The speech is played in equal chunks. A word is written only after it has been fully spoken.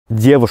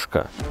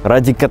девушка,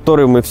 ради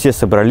которой мы все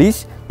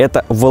собрались,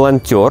 это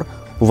волонтер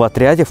в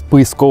отряде, в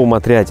поисковом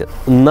отряде.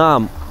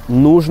 Нам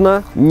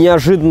нужно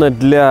неожиданно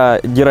для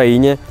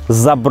героини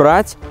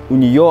забрать у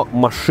нее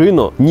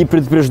машину, не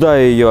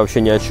предупреждая ее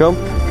вообще ни о чем.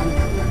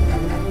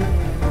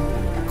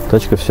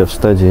 Тачка вся в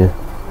стадии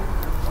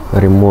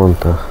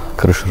ремонта,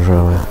 крыша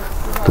ржавая.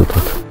 Тут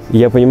вот.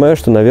 Я понимаю,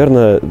 что,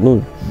 наверное,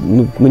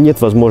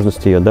 нет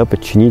возможности ее, да,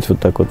 подчинить вот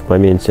так вот в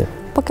моменте.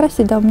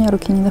 Покрасить, да, у меня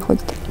руки не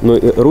доходят. Ну,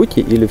 руки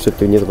или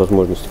все-таки нет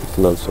возможности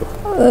финансовых?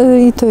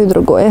 И то, и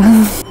другое.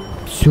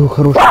 Все,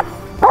 хорошо.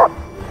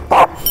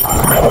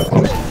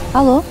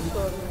 Алло?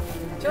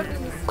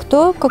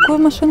 Кто? Какую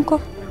машинку?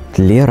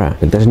 Лера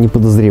даже не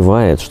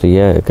подозревает, что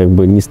я как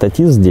бы не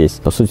статист здесь.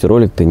 По сути,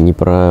 ролик-то не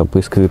про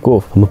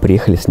поисковиков. Мы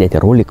приехали снять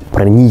ролик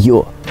про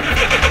нее.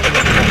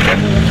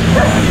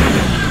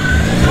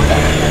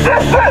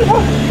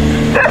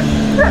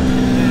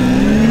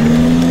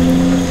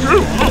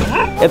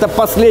 Это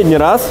последний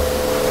раз,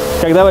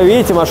 когда вы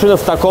видите машину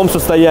в таком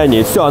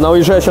состоянии. Все, она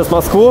уезжает сейчас в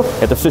Москву.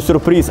 Это все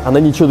сюрприз. Она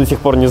ничего до сих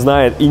пор не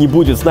знает и не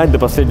будет знать до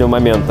последнего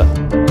момента.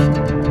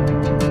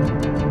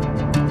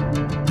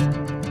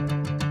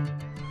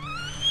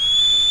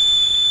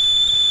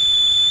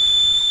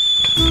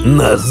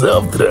 На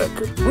завтрак.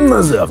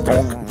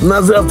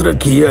 На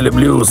завтрак я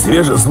люблю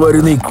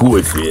свежесваренный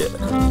кофе,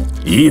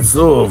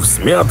 яйцо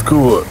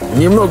всмятку,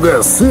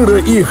 немного сыра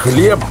и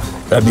хлеб,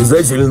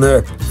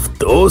 обязательно в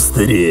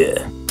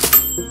тостере.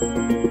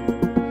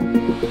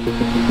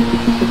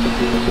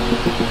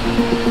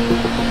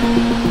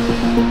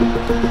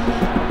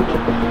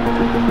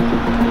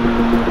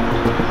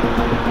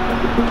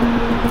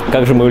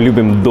 Как же мы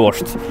любим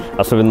дождь,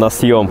 особенно на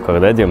съемках,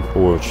 да, Дим?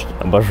 Очень.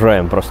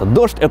 Обожаем просто.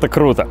 Дождь — это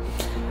круто.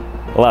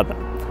 Ладно,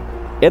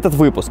 этот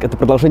выпуск — это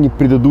продолжение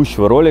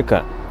предыдущего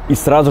ролика и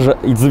сразу же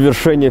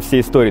завершение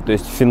всей истории, то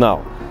есть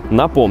финал.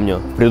 Напомню,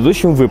 в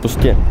предыдущем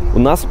выпуске у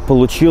нас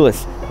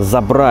получилось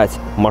забрать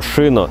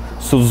машину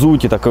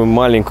Сузуки, такой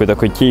маленькую,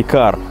 такой Кей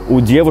кар,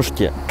 у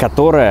девушки,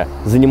 которая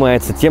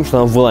занимается тем, что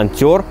она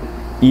волонтер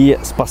и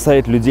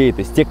спасает людей. То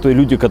есть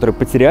люди, которые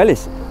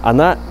потерялись,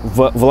 она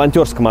в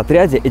волонтерском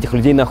отряде этих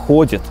людей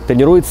находит,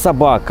 тренирует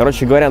собак.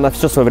 Короче говоря, она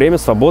все свое время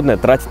свободное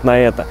тратит на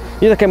это.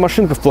 И такая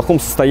машинка в плохом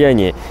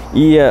состоянии,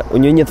 и у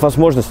нее нет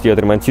возможности ее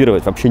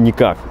отремонтировать вообще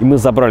никак. И мы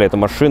забрали эту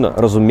машину,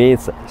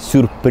 разумеется,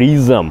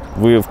 сюрпризом.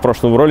 Вы в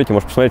прошлом ролике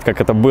можете посмотреть, как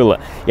это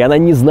было. И она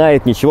не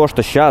знает ничего,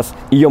 что сейчас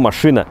ее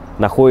машина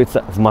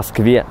находится в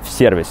Москве в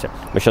сервисе.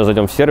 Мы сейчас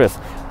зайдем в сервис,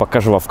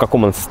 покажу вам, в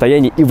каком она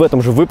состоянии. И в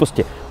этом же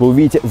выпуске вы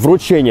увидите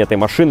вручение этой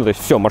машины. То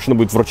есть все, машина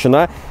будет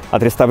вручена,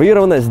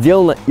 отреставрирована,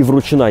 сделана и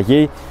вручена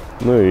ей.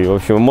 Ну и, в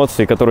общем,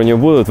 эмоции, которые у нее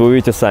будут, вы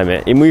увидите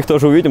сами. И мы их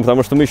тоже увидим,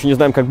 потому что мы еще не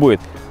знаем, как будет.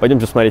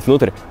 Пойдемте смотреть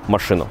внутрь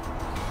машину.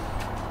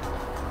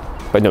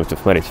 Пойдемте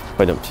смотреть,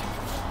 пойдемте.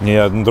 Не,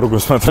 я на другую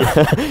смотрю.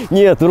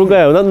 Нет,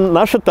 другая,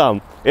 наша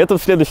там. Это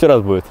в следующий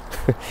раз будет.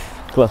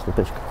 Классная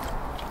тачка.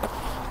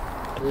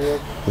 Привет.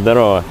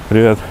 Здорово.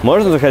 Привет.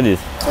 Можно заходить?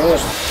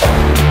 Конечно.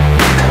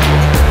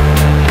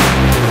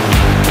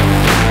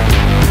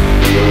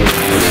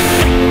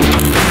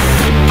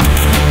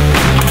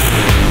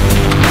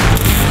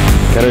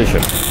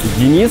 Короче,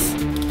 Денис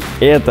 –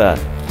 это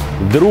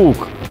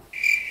друг.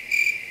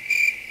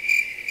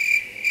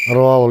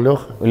 Руал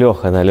Леха.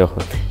 Леха, да,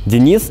 Леха.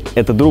 Денис –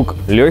 это друг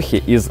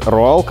Лехи из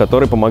Руал,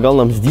 который помогал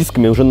нам с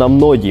дисками уже на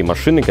многие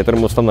машины,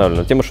 которые мы устанавливали.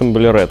 Но те машины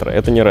были ретро,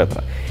 это не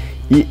ретро.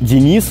 И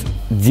Денис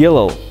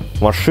делал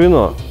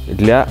машину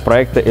для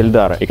проекта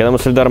Эльдара. И когда мы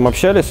с Эльдаром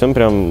общались, он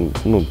прям,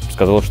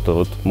 сказал, что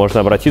вот можно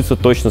обратиться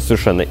точно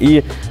совершенно.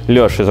 И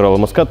Леша из Руал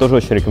Москва тоже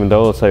очень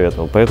рекомендовал и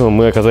советовал. Поэтому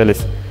мы оказались...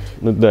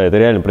 да, это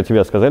реально про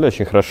тебя сказали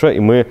очень хорошо, и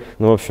мы,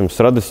 в общем, с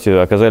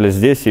радостью оказались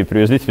здесь и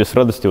привезли тебе с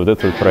радостью вот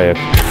этот проект.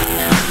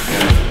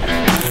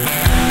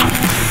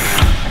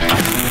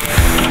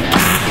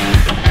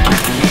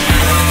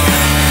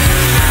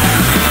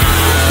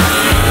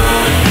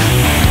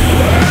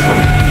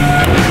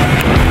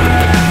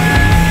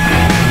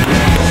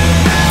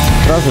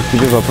 Сразу к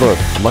тебе вопрос.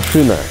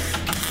 Машина,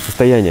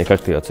 состояние,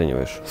 как ты ее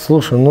оцениваешь?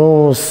 Слушай,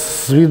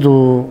 с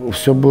виду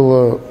все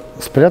было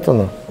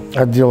спрятано.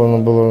 Отделано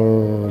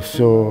было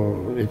все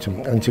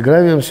этим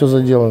антигравием, все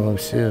заделано,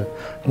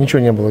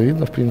 ничего не было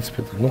видно, в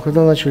принципе. Но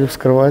когда начали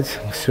вскрывать,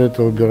 все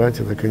это убирать,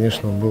 это,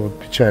 конечно, было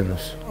печально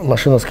все.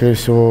 Машина, скорее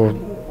всего,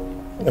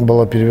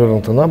 была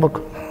перевернута на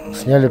бок,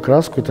 сняли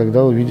краску, и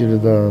тогда увидели,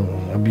 да,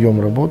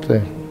 объем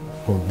работы.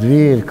 Вот,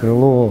 дверь,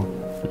 крыло.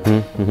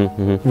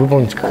 Вы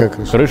помните, какая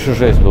крыша? Крыша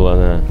жесть была,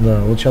 да.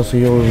 Да, вот сейчас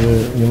ее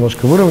уже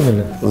немножко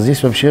выровняли.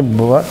 Здесь вообще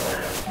была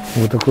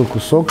вот такой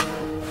кусок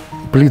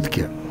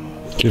плитки.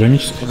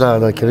 Керамическая?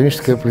 Да,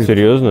 керамическая плитка.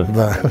 Серьезно?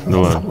 Да.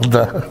 Ну ладно.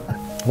 Да.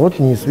 Вот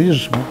низ,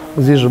 видишь,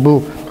 здесь же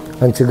был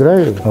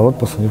антигравий, а вот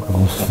посмотри, в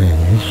каком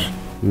состоянии, видишь?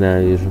 Да,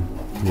 вижу.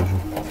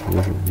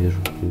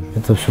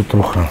 Это все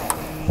труха.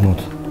 Вот.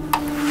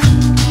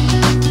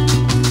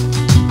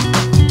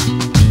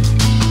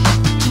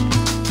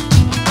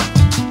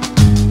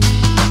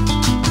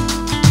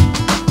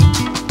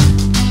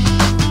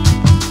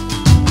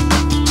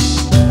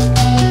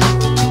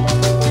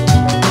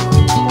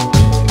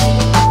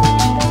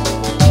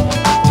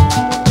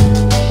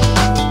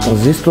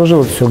 здесь тоже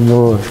вот все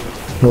гнилое.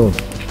 Вот,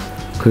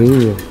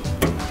 крылья.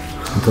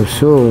 Это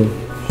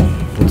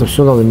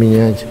все надо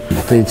менять.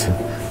 Вот эти.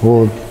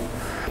 Вот.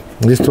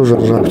 Здесь тоже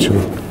ржавчина.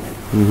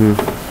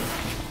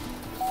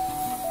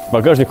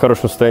 Багажник в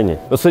хорошем состоянии.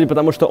 Но судя по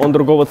тому, что он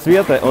другого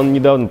цвета, он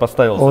недавно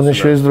поставился. Он сюда.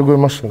 еще из другой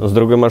машины. С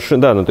другой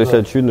машины, да, ну то есть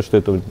очевидно, что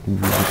это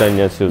деталь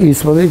не отсюда. И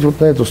смотреть вот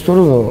на эту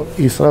сторону,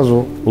 и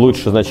сразу...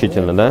 Лучше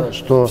значительно, да?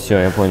 Что все,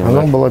 я понял.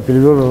 она да. была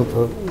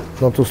перевернута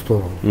на ту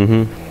сторону.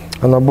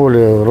 Она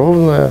более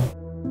ровная.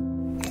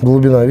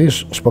 Глубина,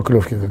 видишь,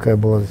 шпаклевки какая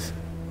была здесь.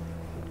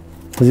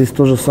 Здесь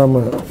то же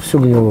самое, все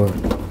гнилое.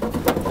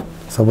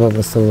 С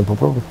обратной стороны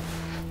попробуй.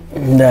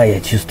 Да, я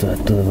чувствую,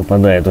 оттуда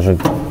выпадает уже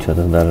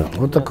что-то даже.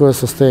 Вот такое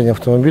состояние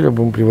автомобиля,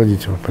 будем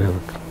приводить его в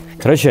порядок.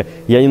 Короче,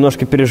 я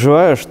немножко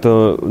переживаю,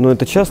 что, ну,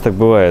 это часто так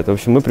бывает. В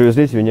общем, мы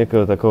привезли тебе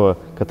некого такого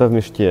кота в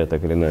мешке,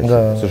 так или иначе,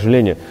 да. К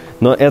сожалению.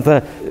 Но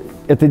это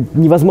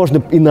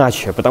невозможно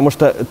иначе, потому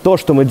что то,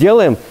 что мы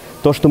делаем,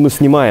 то, что мы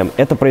снимаем,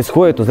 это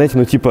происходит, ну, знаете,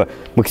 ну, типа,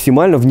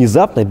 максимально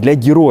внезапно для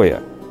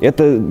героя.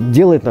 Это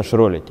делает наши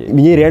ролики.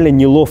 Мне реально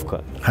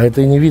неловко. А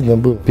это и не видно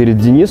было. Перед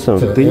Денисом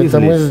ты не это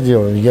мы злись.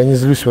 сделали. Я не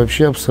злюсь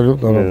вообще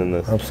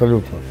абсолютно.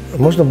 Абсолютно.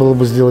 Можно было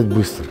бы сделать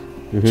быстро.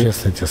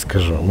 Честно я тебе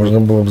скажу. Можно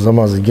было бы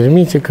замазать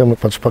герметиком,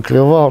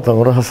 подшпаклевал,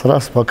 там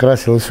раз-раз,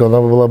 покрасил, и все. Она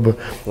была бы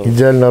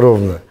идеально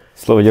ровная.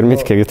 Слово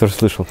герметика я тоже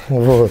слышал.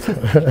 Вот.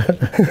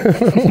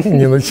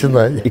 Не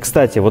начинай. И,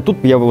 кстати, вот тут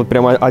я вот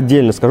прямо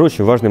отдельно скажу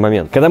очень важный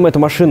момент. Когда мы эту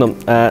машину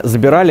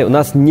забирали, у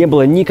нас не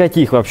было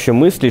никаких вообще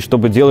мыслей,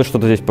 чтобы делать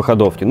что-то здесь по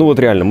ходовке. Ну вот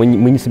реально, мы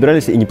не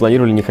собирались и не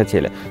планировали, не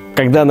хотели.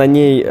 Когда на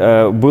ней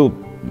был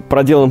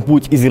проделан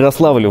путь из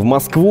Ярославля в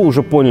Москву,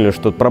 уже поняли,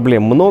 что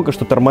проблем много,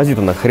 что тормозит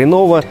она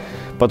хреново.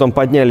 Потом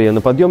подняли ее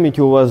на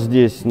подъемнике у вас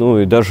здесь. Ну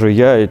и даже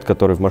я,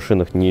 который в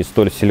машинах не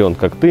столь силен,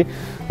 как ты,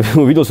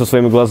 увидел со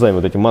своими глазами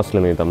вот эти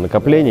масляные там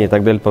накопления и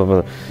так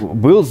далее.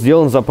 Был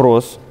сделан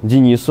запрос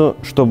Денису,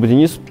 чтобы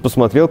Денис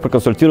посмотрел,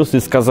 проконсультировался и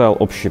сказал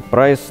общий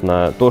прайс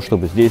на то,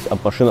 чтобы здесь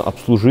машину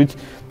обслужить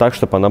так,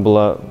 чтобы она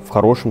была в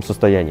хорошем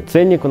состоянии.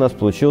 Ценник у нас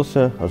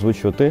получился,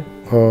 озвучивай ты.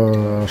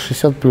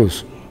 60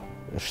 плюс.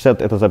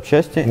 60 это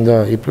запчасти.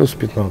 Да, и плюс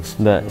 15.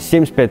 Да,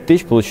 75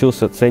 тысяч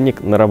получился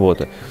ценник на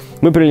работу.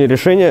 Мы приняли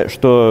решение,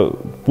 что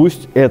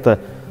пусть это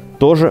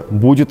тоже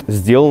будет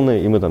сделано,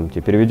 и мы там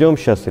тебе переведем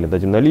сейчас или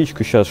дадим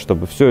наличку сейчас,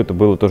 чтобы все это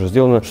было тоже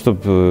сделано,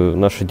 чтобы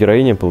наша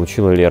героиня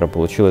получила, Лера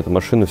получила эту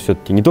машину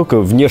все-таки не только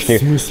внешне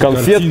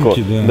конфетку,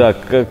 да,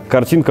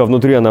 картинка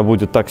внутри она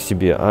будет так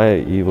себе, а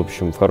и, в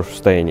общем, в хорошем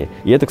состоянии.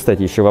 И это,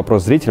 кстати, еще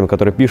вопрос зрителям,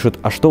 которые пишут,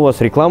 а что у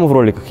вас реклама в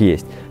роликах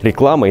есть?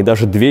 Реклама, и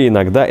даже две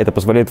иногда, это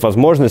позволяет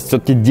возможность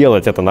все-таки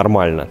делать это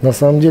нормально. На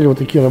самом деле вот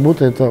такие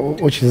работы, это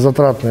очень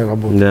затратные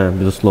работы. Да,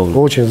 безусловно.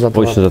 Очень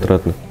затратные. Очень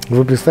затратно.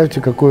 Вы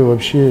представьте, какой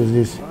вообще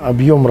здесь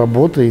объем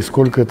работы и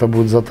сколько это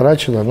будет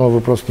затрачено, но вы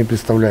просто не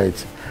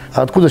представляете.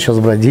 А откуда сейчас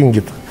брать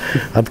деньги-то?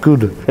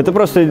 Откуда? Это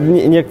просто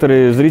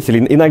некоторые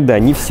зрители, иногда,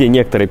 не все,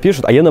 некоторые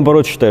пишут, а я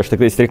наоборот считаю, что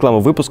когда есть реклама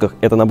в выпусках,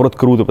 это наоборот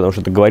круто, потому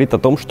что это говорит о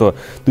том, что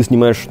ты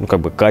снимаешь, ну,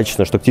 как бы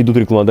качественно, что к тебе идут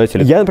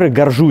рекламодатели. Я, например,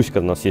 горжусь,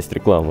 когда у нас есть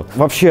реклама.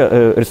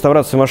 Вообще,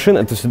 реставрация машин,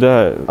 это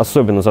всегда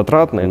особенно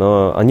затратно,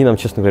 но они нам,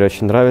 честно говоря,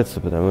 очень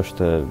нравятся, потому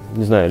что,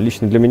 не знаю,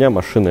 лично для меня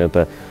машины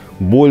это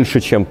больше,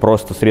 чем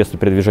просто средство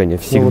передвижения.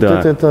 Всегда. Ну,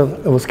 вот это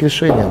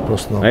воскрешение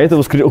просто. А это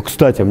воскрешение.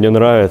 Кстати, мне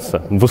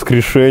нравится.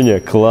 Воскрешение.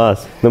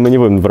 Класс. Но мы не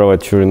будем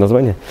воровать чужие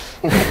названия.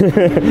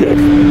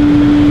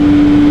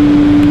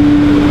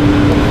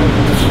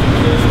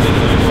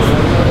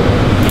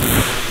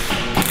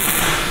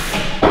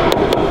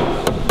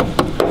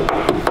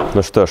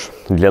 Ну что ж,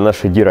 для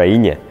нашей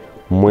героини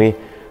мы,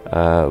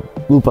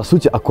 ну, по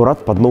сути,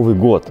 аккурат под Новый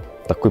год.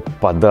 Такой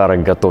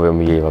подарок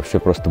готовим ей, вообще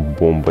просто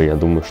бомба. Я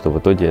думаю, что в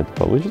итоге это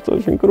получится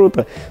очень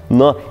круто.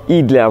 Но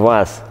и для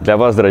вас,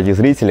 дорогие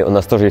зрители, у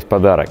нас тоже есть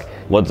подарок.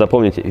 Вот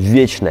запомните,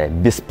 вечное,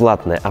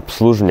 бесплатное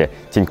обслуживание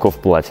Тинькофф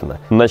Платина.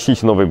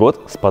 Начните Новый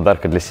год с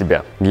подарка для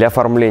себя. Для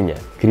оформления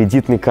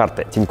кредитной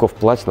карты Тинькофф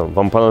Платина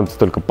вам понадобится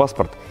только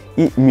паспорт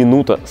и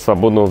минута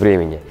свободного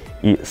времени.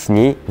 И с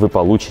ней вы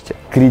получите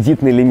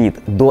кредитный лимит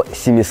до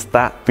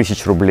 700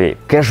 тысяч рублей,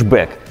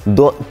 кэшбэк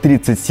до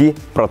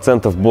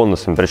 30%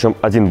 бонусами. Причем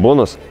один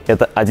бонус –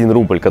 это 1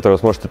 рубль, который вы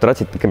сможете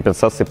тратить на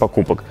компенсации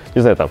покупок.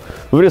 Не знаю, там,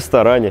 в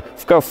ресторане,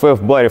 в кафе,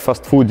 в баре,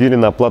 фастфуде или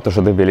на оплату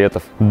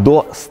ЖД-билетов.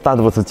 До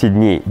 120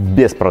 дней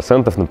без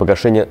процентов на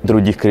погашение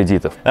других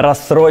кредитов.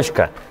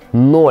 Рассрочка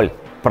 0%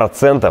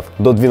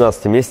 до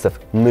 12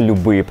 месяцев на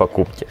любые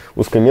покупки.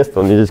 Узкое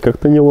место, мне здесь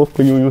как-то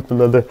неловко, неуютно,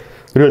 надо.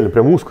 Реально,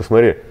 прям узко,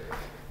 смотри.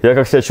 Я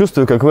как себя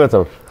чувствую, как в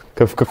этом,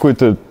 как в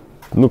какой-то,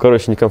 ну,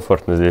 короче,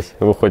 некомфортно здесь.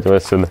 Выходим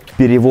отсюда.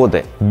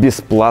 Переводы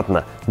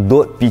бесплатно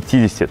до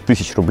 50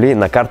 тысяч рублей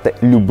на карты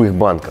любых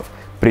банков.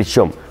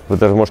 Причем вы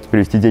даже можете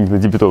перевести деньги на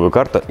дебетовую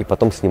карту и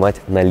потом снимать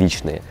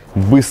наличные.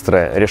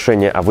 Быстрое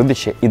решение о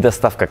выдаче и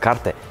доставка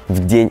карты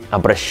в день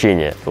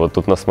обращения. Вот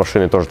тут у нас с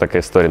машиной тоже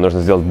такая история.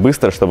 Нужно сделать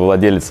быстро, чтобы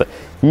владелица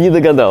не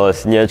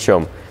догадалась ни о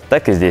чем.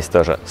 Так и здесь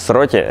тоже.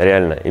 Сроки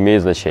реально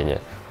имеют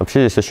значение.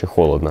 Вообще здесь очень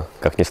холодно.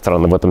 Как ни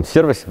странно, в этом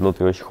сервисе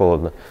внутри очень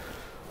холодно.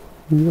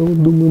 Я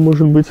вот думаю,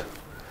 может быть,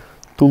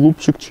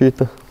 тулупчик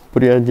чей-то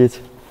приодеть.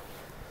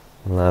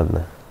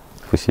 Ладно,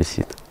 пусть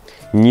висит.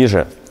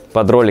 Ниже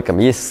под роликом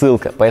есть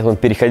ссылка, поэтому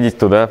переходите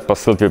туда по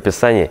ссылке в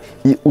описании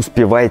и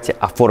успевайте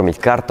оформить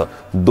карту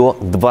до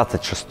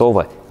 26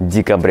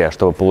 декабря,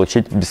 чтобы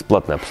получить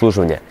бесплатное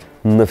обслуживание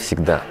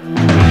навсегда.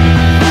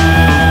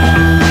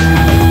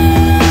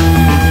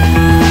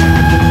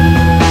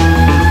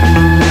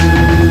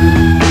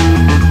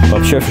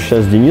 Пообщавшись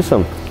сейчас с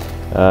Денисом,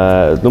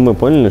 мы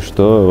поняли,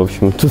 что, в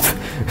общем, тут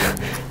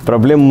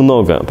проблем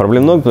много.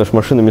 Проблем много, потому что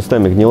машина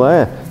местами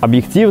гнилая.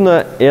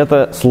 Объективно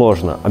это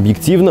сложно.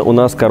 Объективно у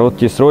нас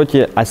короткие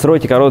сроки. А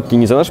сроки короткие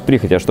не за нашу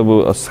прихоть, а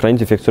чтобы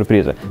сохранить эффект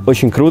сюрприза.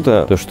 Очень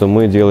круто, то, что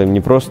мы делаем не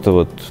просто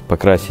вот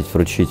покрасить,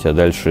 вручить, а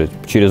дальше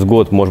через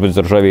год, может быть,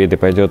 заржавеет и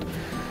пойдет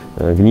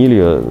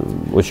гнилью.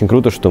 Очень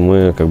круто, что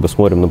мы как бы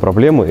смотрим на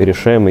проблему и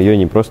решаем ее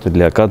не просто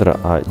для кадра,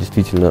 а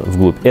действительно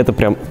вглубь. Это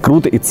прям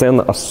круто и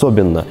ценно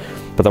особенно,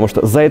 потому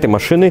что за этой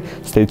машиной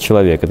стоит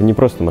человек. Это не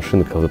просто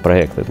машина какого-то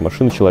проекта, это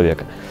машина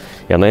человека.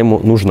 И она ему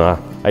нужна.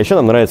 А еще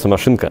нам нравится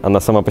машинка. Она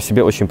сама по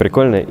себе очень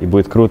прикольная, и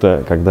будет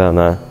круто, когда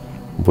она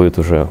будет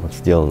уже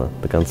сделана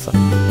до конца.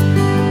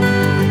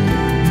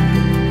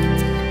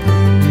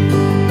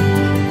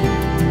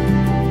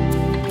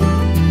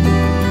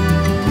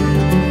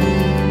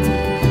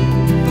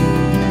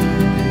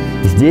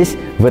 Здесь,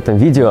 в этом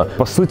видео,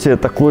 по сути,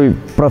 такой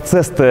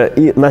процесс-то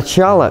и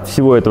начало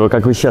всего этого,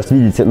 как вы сейчас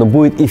видите, но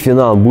будет и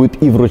финал,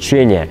 будет и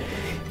вручение.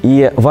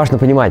 И важно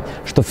понимать,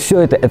 что все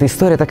это, эта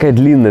история такая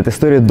длинная, эта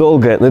история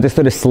долгая, но эта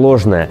история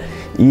сложная.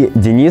 И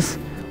Денис,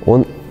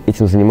 он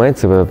этим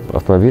занимается, в этот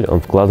автомобиль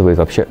он вкладывает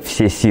вообще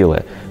все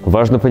силы.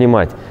 Важно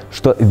понимать,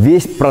 что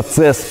весь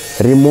процесс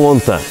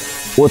ремонта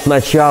от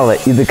начала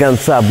и до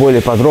конца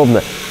более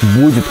подробно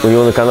будет у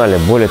него на канале.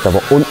 Более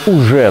того, он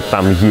уже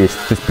там есть.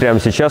 То есть прямо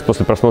сейчас,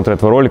 после просмотра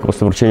этого ролика,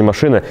 после вручения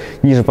машины,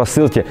 ниже по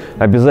ссылке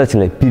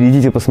обязательно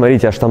перейдите,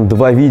 посмотрите, аж там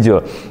 2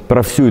 видео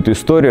про всю эту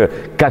историю,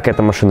 как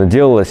эта машина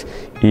делалась.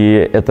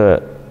 И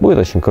это будет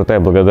очень крутая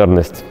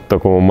благодарность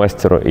такому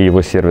мастеру и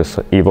его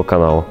сервису, и его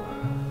каналу.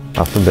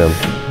 Авто Ден.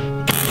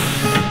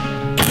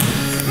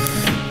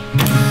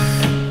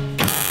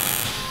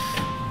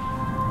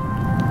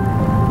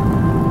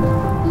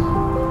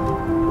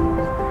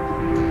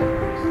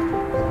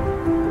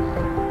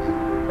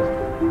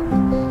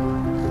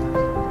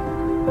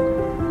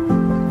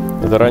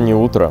 Это раннее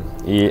утро,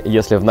 и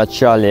если в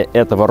начале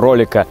этого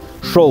ролика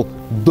шел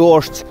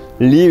дождь,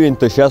 ливень,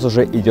 то сейчас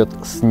уже идет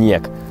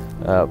снег.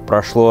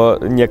 Прошло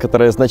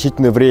некоторое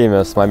значительное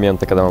время с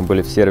момента, когда мы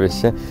были в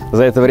сервисе.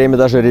 За это время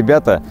даже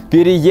ребята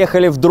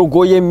переехали в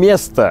другое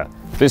место.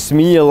 То есть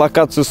сменили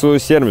локацию своего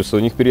сервиса, у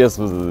них переезд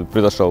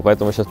произошел.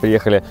 Поэтому сейчас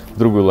приехали в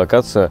другую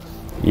локацию,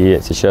 и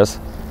сейчас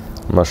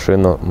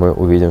машину мы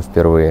увидим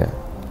впервые.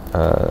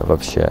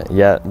 Вообще,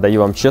 я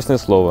даю вам честное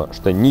слово,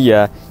 что ни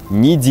я,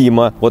 ни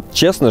Дима, вот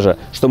честно же,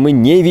 что мы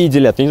не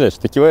видели, а ты не знаешь,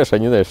 ты киваешь, а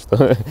не знаешь,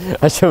 что,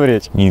 о чем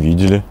речь. Не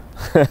видели.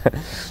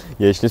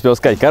 Я еще не успел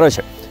сказать.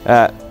 Короче,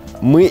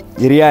 мы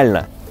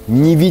реально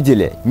не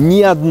видели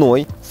ни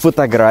одной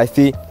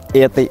фотографии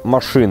этой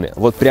машины.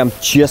 Вот прям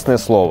честное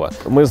слово.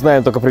 Мы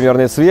знаем только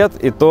примерный цвет,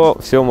 и то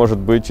все может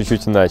быть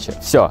чуть-чуть иначе.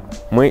 Все,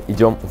 мы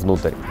идем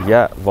внутрь.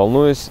 Я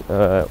волнуюсь,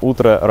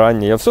 утро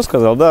раннее. Я все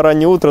сказал, да,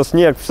 раннее утро,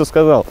 снег, все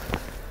сказал.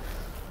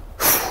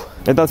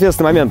 Это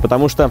ответственный момент,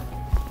 потому что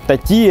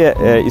такие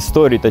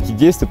истории, такие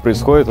действия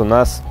происходят у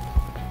нас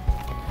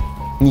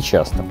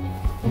нечасто.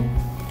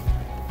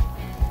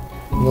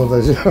 Ну,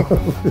 зачем?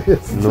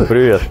 Ну,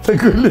 привет.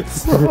 Такое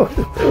лицо.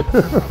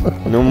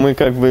 Ну, мы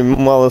как бы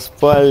мало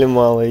спали,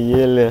 мало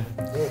ели.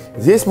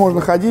 Здесь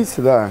можно ходить,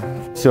 да.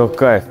 Все,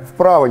 кайф.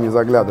 Вправо не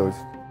заглядывать.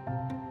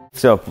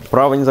 Все,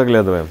 вправо не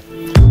заглядываем.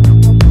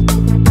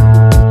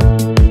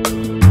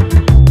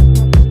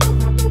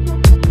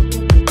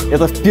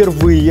 Это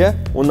впервые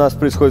у нас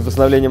происходит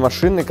восстановление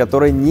машины,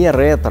 которая не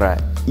ретро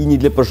и не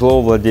для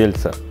пожилого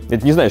владельца.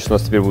 Это не значит, что у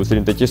нас теперь будут все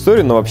время такие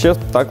истории, но вообще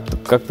так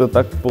как-то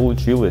так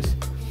получилось.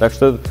 Так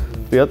что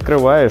ты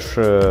открываешь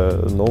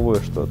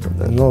новое что-то.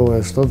 Да?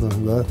 Новое что-то,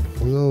 да.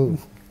 Ну,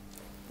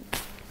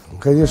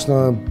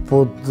 конечно,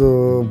 по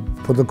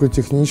такой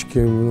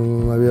техничке,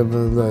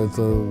 наверное, да,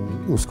 это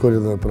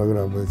ускоренная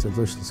программа, я тебе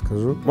точно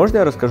скажу. Можно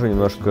я расскажу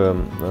немножко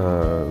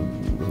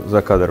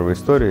закадровой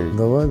истории?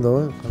 Давай,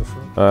 хорошо.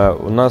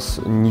 У нас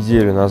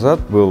неделю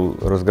назад был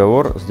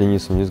разговор с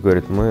Денисом. Денис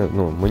говорит,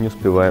 мы не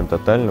успеваем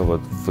тотально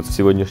вот в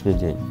сегодняшний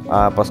день.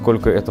 А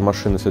поскольку эта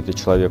машина все-таки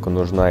человеку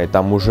нужна, и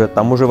там уже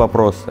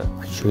вопросы.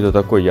 Что это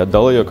такое? Я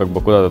отдал ее как бы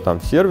куда-то там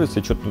в сервис,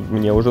 и что-то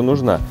мне уже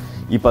нужна.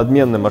 И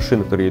подменная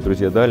машина, которую ей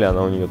друзья дали,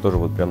 она у нее тоже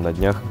вот прям на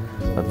днях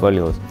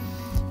отвалилась.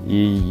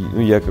 И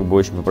я как бы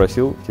очень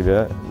попросил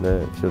тебя, да,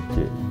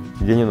 все-таки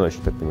день и ночь,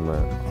 так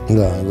понимаю.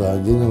 Да,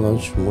 день и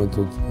ночь. Мы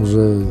тут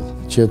уже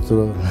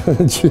 4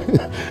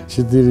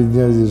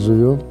 дня здесь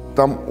живем.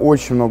 Там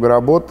очень много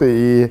работы,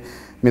 и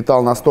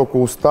металл настолько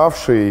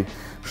уставший,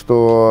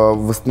 что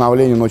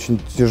восстановлению он очень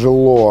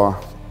тяжело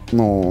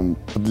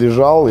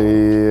подлежал,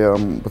 и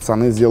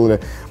пацаны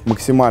сделали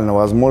максимально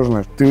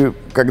возможное. Ты,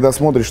 когда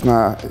смотришь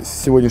на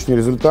сегодняшний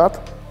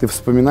результат, ты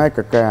вспоминай,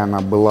 какая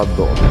она была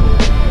до.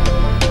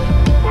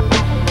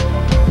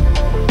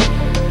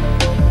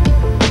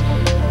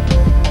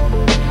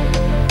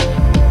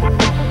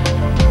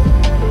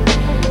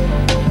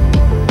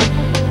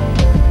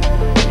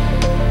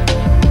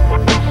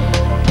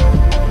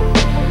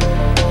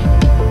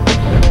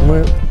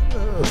 Мы,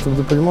 чтобы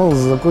ты понимал,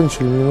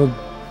 закончили минут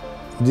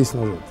 10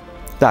 назад.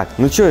 Так,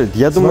 ну что,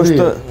 я думаю, Смотри,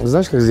 что...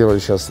 знаешь, как сделали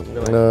сейчас?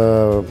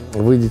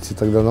 Выйдете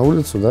тогда на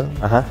улицу, да?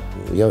 Ага.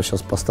 Я его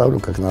сейчас поставлю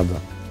как надо.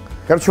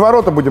 Короче,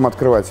 ворота будем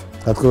открывать.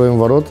 Откроем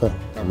ворота.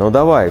 Ну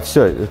давай,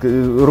 все,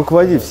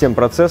 руководи всем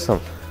процессом.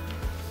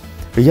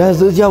 Я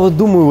вот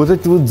думаю, вот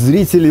эти вот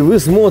зрители, вы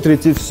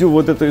смотрите всю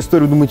вот эту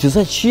историю, думаете,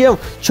 зачем?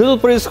 Что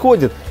тут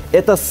происходит?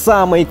 Это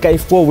самые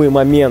кайфовые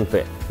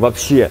моменты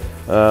вообще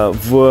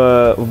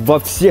во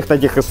всех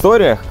таких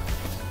историях.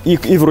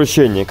 И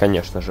вручение,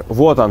 конечно же.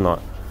 Вот оно.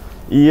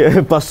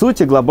 И по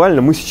сути,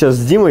 глобально, мы сейчас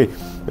с Димой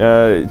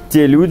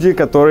те люди,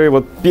 которые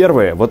вот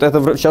первые. Вот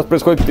это сейчас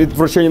происходит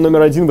вручение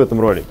номер 1 в этом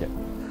ролике.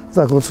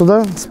 Так, вот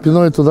сюда,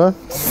 спиной туда.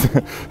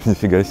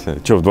 Нифига себе.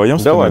 Что, вдвоем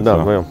Давай, спиной? да,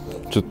 вдвоем.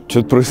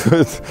 Что-то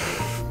происходит?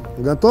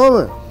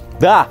 Готовы?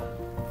 Да!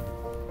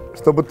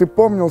 Чтобы ты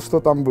помнил, что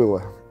там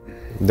было.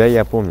 Да,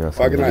 я помню, на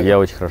самом деле. Погнали. Я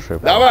очень хорошо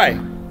помню. Давай!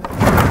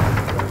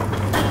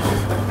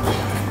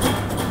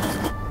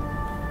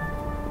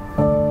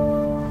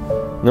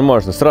 Ну,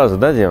 можно сразу,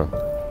 да, Дима?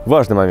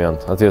 Важный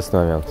момент,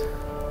 ответственный момент.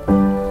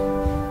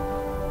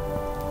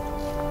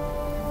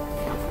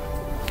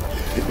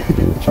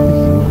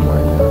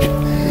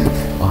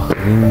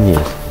 Охренеть.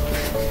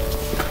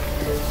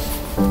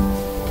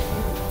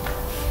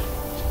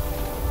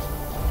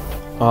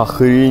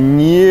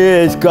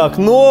 Охренеть, как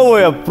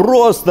новое,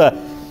 просто.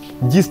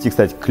 Диски,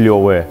 кстати,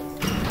 клевые.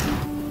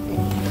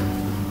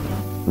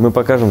 Мы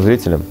покажем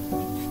зрителям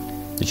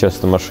сейчас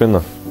эту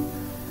машину.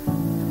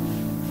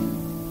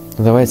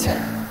 Давайте.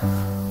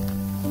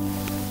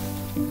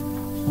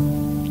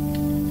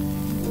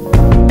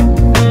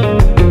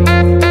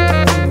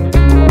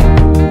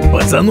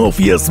 Пацанов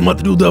я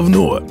смотрю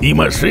давно, и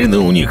машины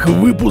у них в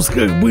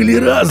выпусках были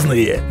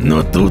разные.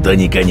 Но тут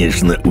они,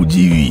 конечно,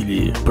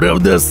 удивили.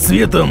 Правда, с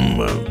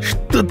цветом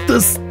что-то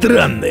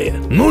странное.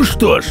 Ну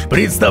что ж,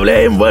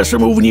 представляем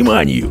вашему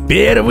вниманию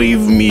первый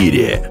в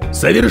мире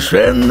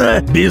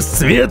совершенно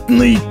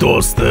бесцветный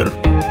тостер.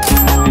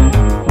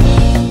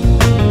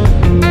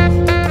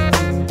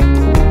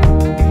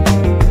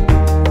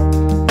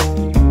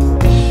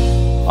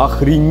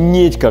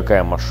 Охренеть,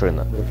 какая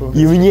машина.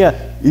 И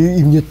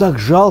мне так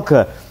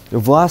жалко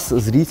вас,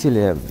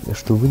 зрители,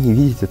 что вы не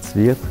видите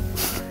цвет.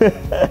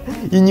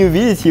 И не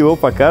увидите его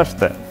пока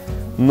что.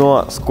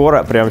 Но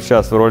скоро, прямо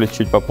сейчас, в ролике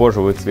чуть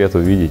попозже, вы цвет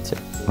увидите.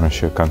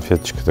 Вообще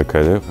конфеточка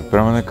такая, да?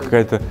 Прям она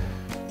какая-то,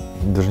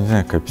 даже не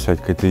знаю, как писать,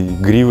 какая-то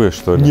игривая,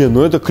 что ли. Не,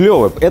 ну это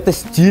клево, это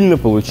стильно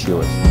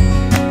получилось.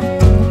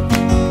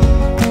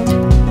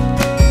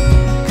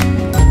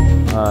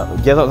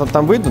 Я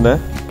там выйду, да?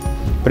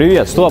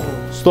 Привет, стоп,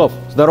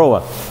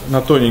 здорово.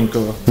 На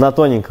тоненького. На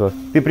тоненького.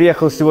 Ты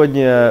приехал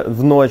сегодня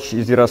в ночь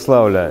из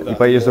Ярославля и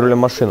поедешь за рулем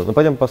машину. Ну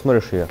пойдем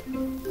посмотришь ее.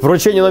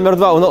 Вручение номер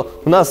 2.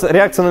 У нас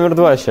реакция номер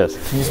 2 сейчас.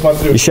 Не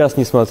смотрю. И сейчас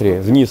не смотри.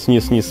 Вниз,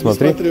 смотри. Не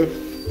смотрю.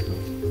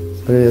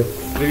 Привет.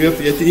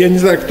 Привет. Я не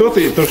знаю, кто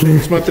ты, то что не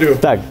смотрю.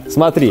 Так,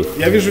 смотри.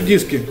 Я вижу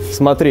диски.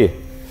 Смотри.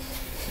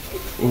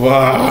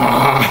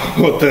 Вау,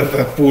 вот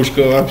это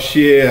пушка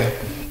вообще.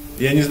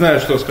 Я не знаю,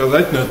 что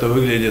сказать, но это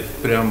выглядит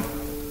прям...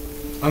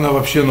 Она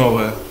вообще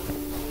новая.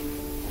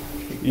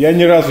 Я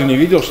ни разу не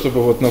видел,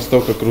 чтобы вот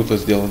настолько круто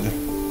сделали.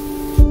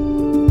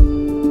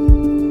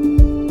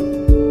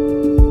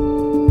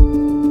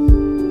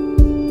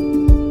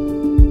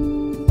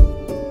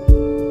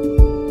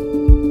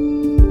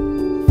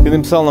 Ты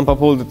написал нам по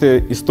поводу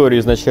этой истории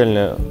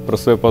изначально про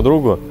свою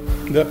подругу.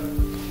 Да.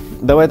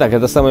 Давай так,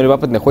 это самое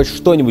любопытное. Хоть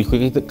что-нибудь,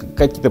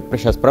 какие-то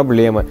сейчас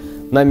проблемы,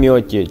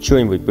 намеки,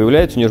 что-нибудь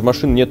появляется? У нее же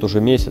машины нет уже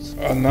месяц.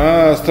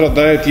 Она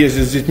страдает,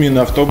 ездит с детьми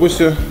на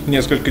автобусе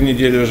несколько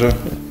недель уже.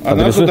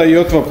 Она Адресуй?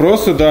 задает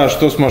вопросы, да,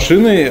 что с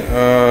машиной.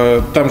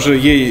 Там же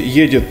ей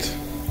едет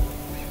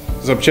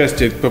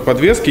запчасти по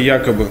подвеске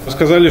якобы.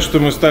 Сказали, что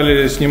мы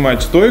стали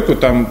снимать стойку,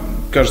 там,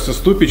 кажется,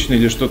 ступичный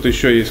или что-то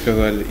еще ей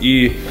сказали.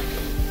 И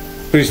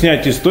при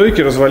снятии стойки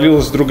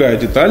развалилась другая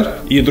деталь,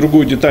 и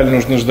другую деталь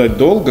нужно ждать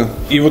долго.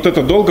 И вот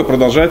это долго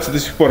продолжается до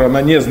сих пор.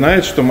 Она не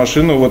знает, что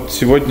машину вот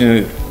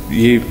сегодня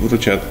ей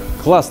вручат.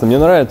 Классно, мне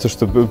нравится,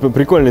 что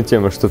прикольная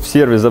тема, что в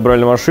сервис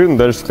забрали машину,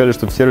 дальше сказали,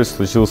 что в сервисе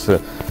случился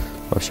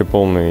вообще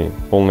полный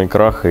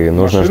крах, и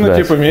нужно Машина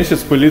ждать. типа месяц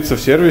пылится в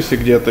сервисе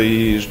где-то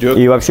и ждет.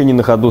 И вообще не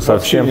на ходу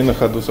совсем. Вообще не на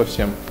ходу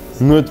совсем.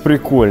 Ну, это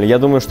прикольно. Я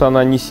думаю, что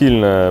она не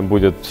сильно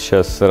будет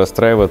сейчас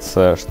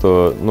расстраиваться,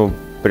 что, ну,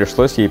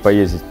 пришлось ей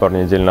поездить пару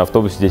недель на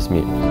автобусе с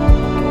детьми.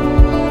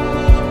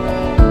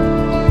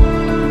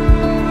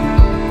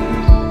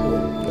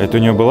 Это у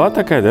нее была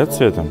такая, да,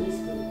 цветом?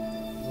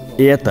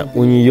 Это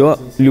у нее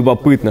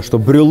любопытно, что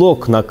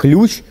брелок на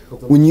ключ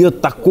у нее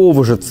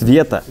такого же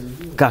цвета,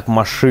 как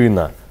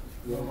машина.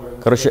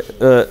 Короче,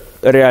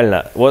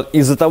 реально, вот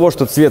из-за того,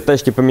 что цвет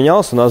тачки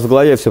поменялся, у нас в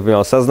голове все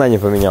поменялось, сознание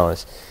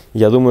поменялось.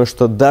 Я думаю,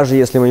 что даже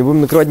если мы не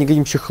будем накрывать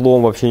никаким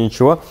чехлом, вообще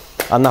ничего,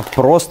 она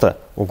просто...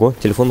 Ого,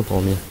 телефон упал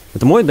у меня.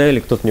 Это мой, да, или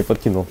кто-то мне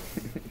подкинул?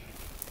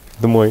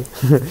 Это мой.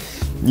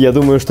 Я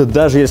думаю, что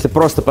даже если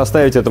просто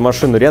поставить эту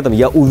машину рядом,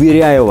 я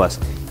уверяю вас,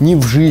 ни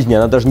в жизни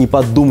она даже не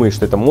подумает,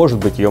 что это может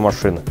быть ее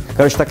машина.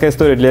 Короче, такая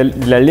история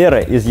для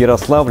Леры из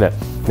Ярославля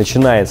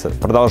начинается,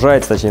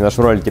 продолжается, точнее, в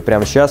нашем ролике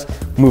прямо сейчас.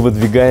 Мы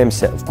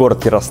выдвигаемся в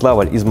город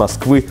Ярославль из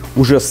Москвы,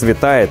 уже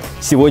светает.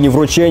 Сегодня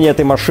вручение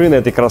этой машины,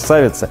 этой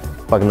красавицы.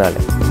 Погнали!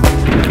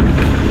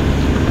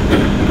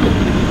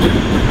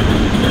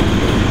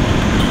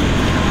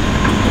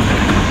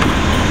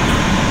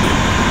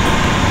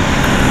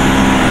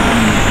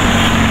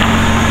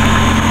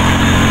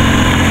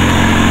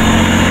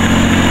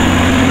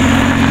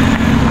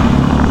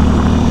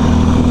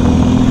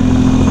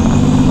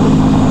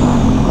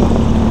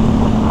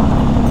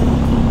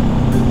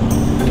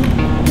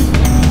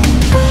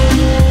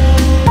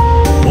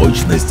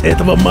 Мощность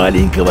этого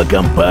маленького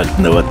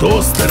компактного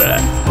тостера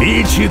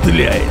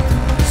впечатляет.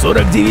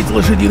 49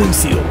 лошадиных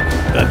сил,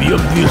 объем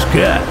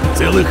движка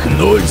целых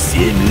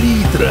 0,7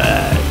 литра.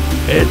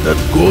 Этот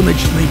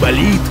гоночный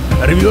болид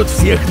рвет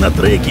всех на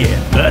треке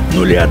от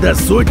 0 до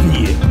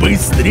сотни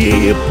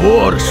быстрее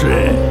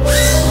Порше.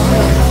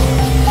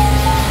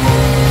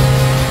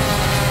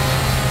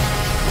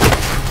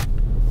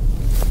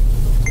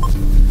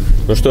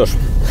 Ну что ж,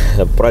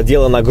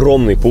 проделан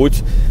огромный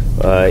путь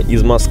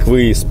из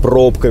Москвы с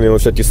пробками. Мы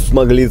все-таки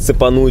смогли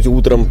цепануть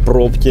утром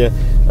пробки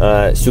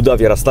сюда,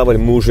 в Ярославль.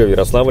 Мы уже в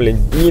Ярославле,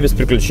 не без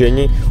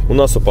приключений. У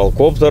нас упал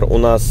коптер, у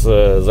нас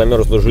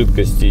замерзла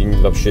жидкость, и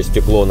вообще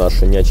стекло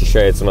наше не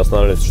очищается. Мы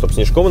останавливаемся, чтобы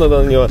снежком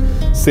иногда на него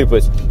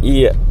сыпать.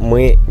 И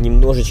мы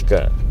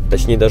немножечко,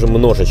 точнее даже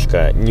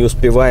немножечко, не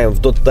успеваем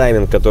в тот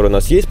тайминг, который у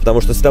нас есть,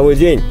 потому что световой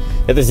день,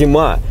 это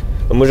зима.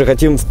 Мы же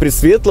хотим в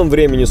предсветлом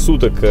времени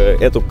суток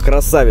эту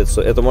красавицу,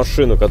 эту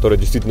машину, которая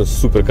действительно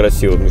супер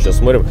красивая. Мы сейчас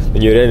смотрим, на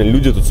нее реально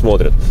люди тут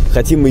смотрят.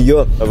 Хотим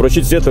ее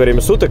вручить в светлое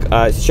время суток,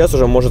 а сейчас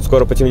уже может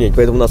скоро потемнеть.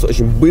 Поэтому у нас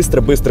очень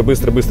быстро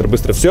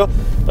все,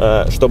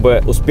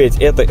 чтобы успеть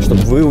это,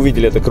 чтобы вы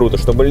увидели это круто,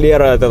 чтобы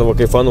Лера от этого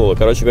кайфанула.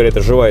 Короче говоря, это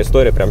живая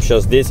история. Прямо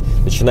сейчас здесь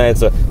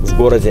начинается в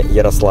городе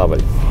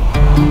Ярославль.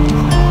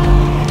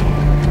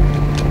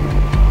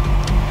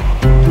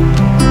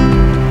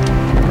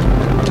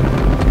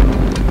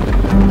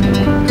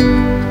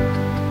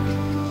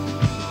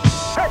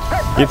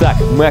 Итак,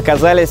 мы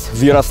оказались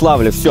в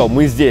Ярославле, все,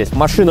 мы здесь.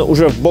 Машина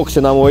уже в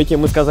боксе на мойке,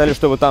 мы сказали,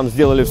 что вы там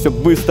сделали все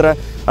быстро.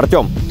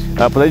 Артем,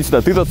 подойди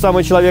сюда, ты тот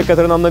самый человек,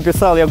 который нам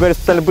написал, я говорю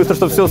специально быстро,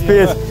 чтобы все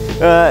успеть.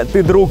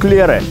 Ты друг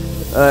Леры.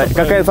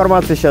 Какая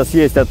информация сейчас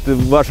есть от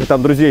ваших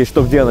там друзей,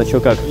 что где она,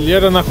 что как?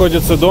 Лера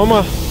находится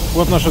дома,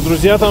 вот наши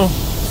друзья там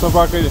с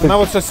собакой. Она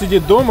вот сейчас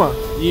сидит дома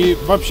и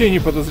вообще не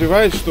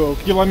подозревает, что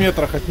в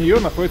километрах от нее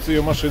находится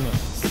ее машина.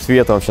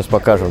 Цвет вам сейчас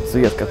покажем.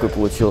 Цвет какой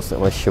получился.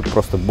 Вообще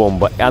просто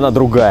бомба. И она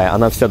другая.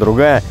 Она вся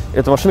другая.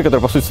 Это машина,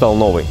 которая, по сути, стала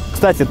новой.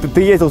 Кстати,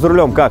 ты ездил за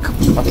рулем как?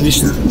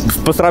 Отлично.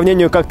 По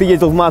сравнению, как ты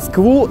ездил в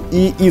Москву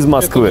и из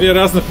Москвы. Это две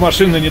разных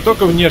машины, не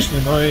только внешне,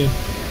 но и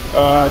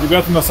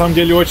ребята на самом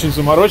деле очень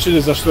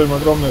заморочились, за что им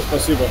огромное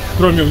спасибо.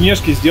 Кроме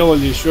внешки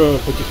сделали еще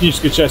по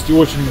технической части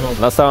очень много.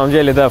 На самом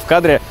деле, да, в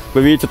кадре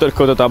вы видите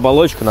только вот эту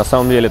оболочку. На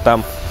самом деле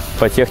там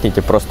по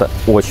технике просто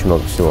очень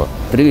много всего.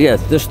 Привет.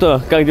 Ты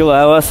что, как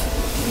дела у вас?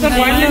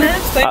 Нормально.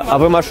 А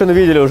вы машину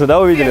видели уже, да,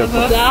 увидели?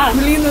 Да.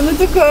 Блин, она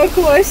такая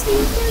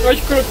классненькая.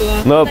 Очень круто,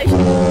 да.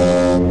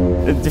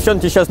 Но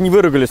девчонки сейчас не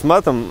выругались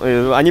матом,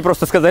 они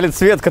просто сказали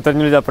цвет, который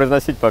нельзя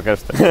произносить пока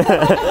что.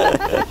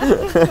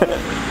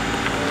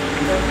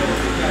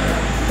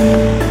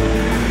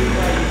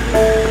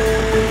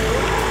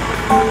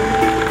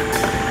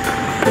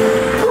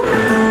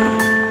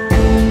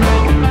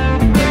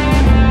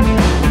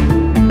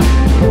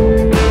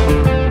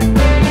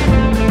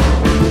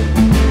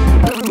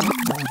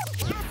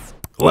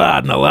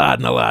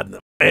 Ладно.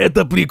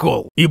 Это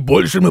прикол. И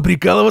больше мы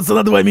прикалываться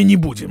над вами не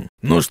будем.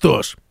 Ну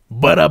что ж,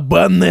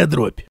 барабанная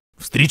дробь.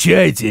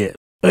 Встречайте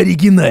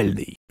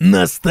оригинальный,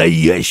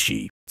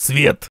 настоящий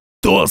цвет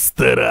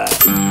тостера.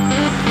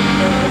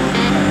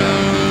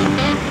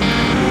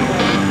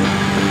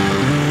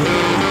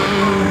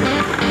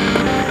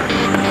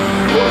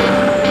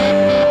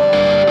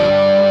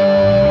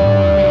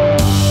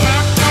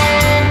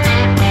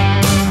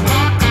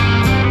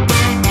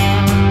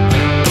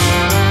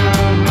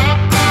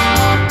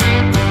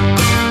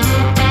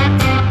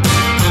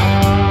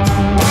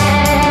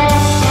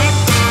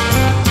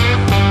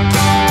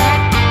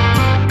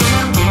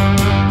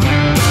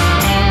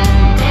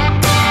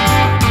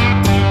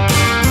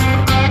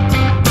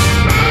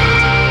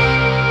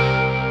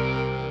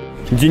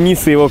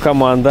 Денис и его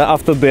команда,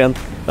 Авто Ден,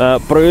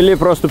 провели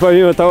просто,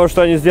 помимо того,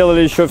 что они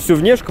сделали еще всю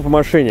внешку по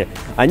машине,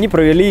 они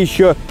провели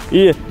еще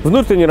и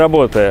внутренние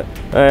работы,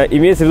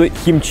 имеется в виду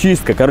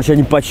химчистка. Короче,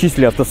 они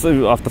почистили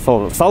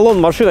автосалон.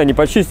 Салон машины они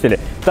почистили.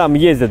 Там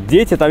ездят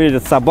дети, там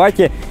ездят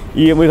собаки,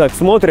 и мы так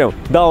смотрим,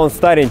 да, он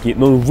старенький,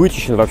 но он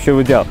вычищен вообще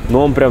в идеал.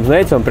 Но он прям,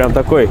 знаете, он прям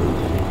такой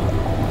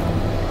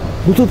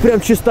Ну тут прям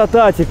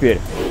чистота теперь.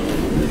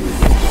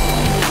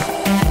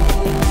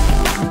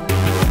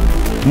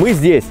 Мы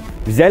здесь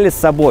взяли с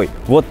собой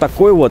вот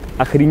такой вот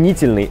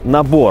охренительный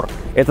набор.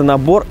 Это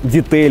набор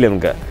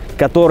детейлинга,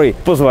 который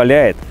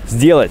позволяет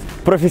сделать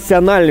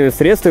профессиональными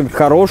средствами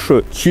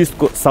хорошую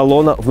чистку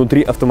салона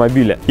внутри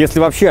автомобиля. Если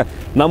вообще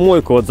на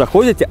мойку вот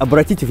заходите,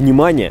 обратите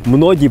внимание,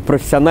 многие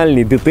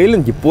профессиональные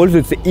детейлинги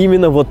пользуются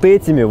именно вот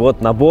этими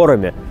вот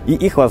наборами. И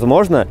их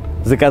возможно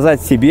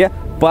заказать себе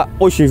по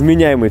очень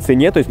вменяемой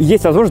цене. То есть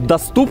есть возможность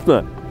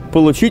доступно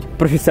получить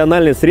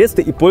профессиональные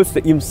средства и пользоваться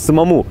им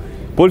самому.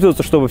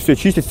 Пользоваться, чтобы все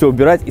чистить, все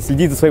убирать и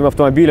следить за своим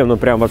автомобилем, ну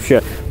прям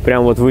вообще,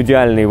 прям вот в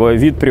идеальный его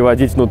вид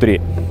приводить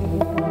внутри.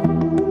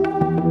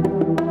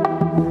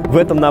 В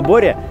этом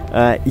наборе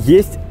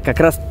есть как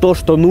раз то,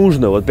 что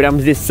нужно. Вот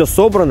прям здесь все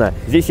собрано.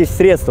 Здесь есть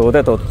средство, вот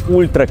это вот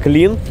Ультра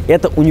Клин.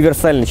 Это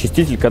универсальный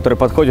чиститель, который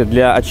подходит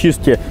для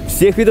очистки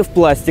всех видов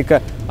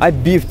пластика,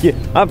 обивки,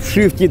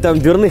 обшивки, там,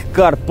 дверных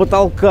карт,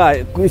 потолка,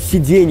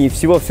 сидений,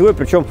 всего-всего. И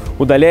причем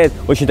удаляет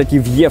очень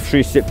такие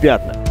въевшиеся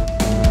пятна.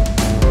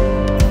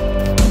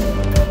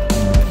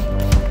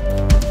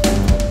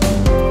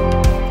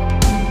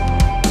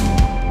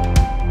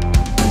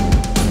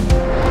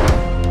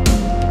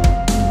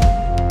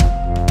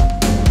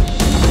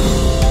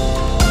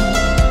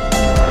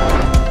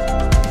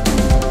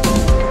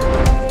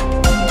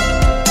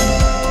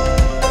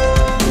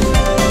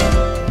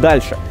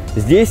 Дальше.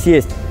 Здесь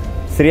есть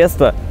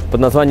средство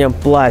под названием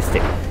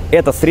пластик.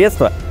 Это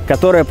средство,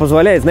 которое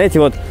позволяет, знаете,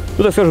 вот,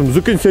 ну так скажем,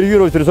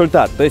 законсервировать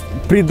результат. То есть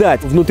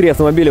придать внутри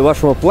автомобиля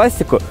вашему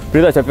пластику,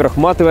 придать, во-первых,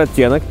 матовый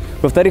оттенок,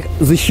 во-вторых,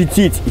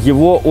 защитить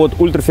его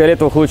от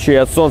ультрафиолетовых лучей,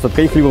 от солнца, от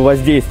каких-либо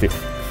воздействий.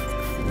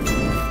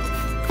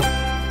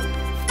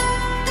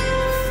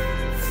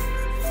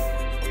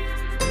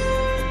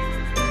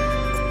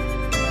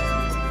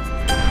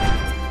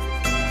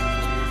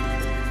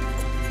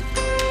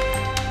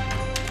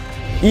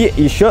 И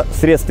еще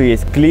средство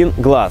есть Clean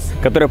Glass,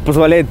 которое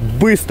позволяет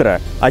быстро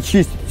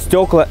очистить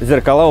стекла,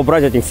 зеркала,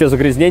 убрать от них все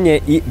загрязнения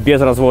и без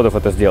разводов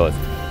это сделать.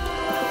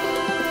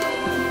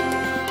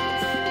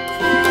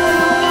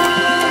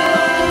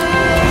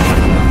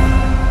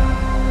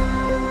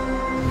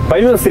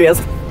 Помимо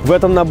средств, в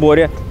этом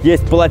наборе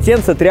есть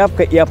полотенце,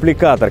 тряпка и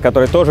аппликатор,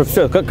 который тоже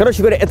все. Короче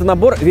говоря, это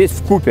набор весь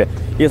вкупе.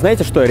 И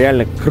знаете, что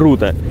реально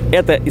круто?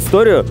 Эту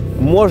историю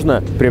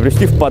можно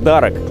приобрести в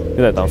подарок. Не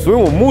знаю, там,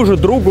 своему мужу,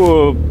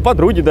 другу,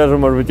 подруге даже,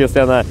 может быть, если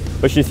она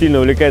очень сильно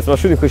увлекается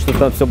машиной, хочет, чтобы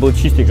там все было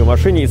чистенько в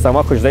машине и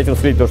сама хочет за этим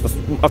следить. Потому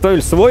что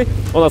автомобиль свой,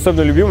 он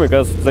особенно любимый,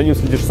 когда за ним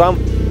следишь сам,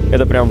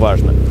 это прям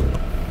важно.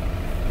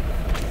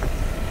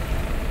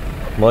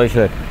 Молодой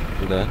человек.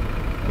 Да.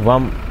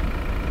 Вам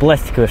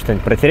пластиковое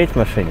что-нибудь протереть в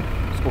машине?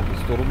 Сколько?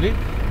 100 рублей?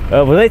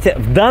 Вы знаете,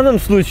 в данном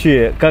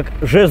случае, как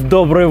жест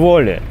доброй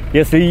воли,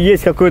 если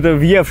есть какое-то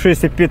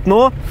въевшееся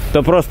пятно,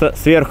 то просто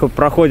сверху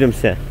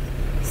проходимся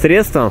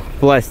средством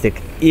пластик,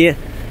 и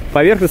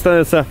поверхность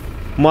становится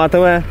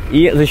матовая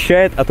и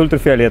защищает от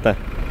ультрафиолета.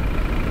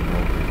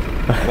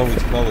 Новые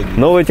технологии.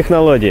 Новые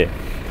технологии.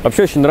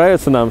 Вообще очень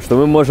нравится нам, что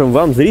мы можем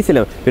вам,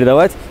 зрителям,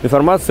 передавать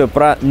информацию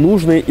про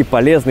нужные и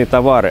полезные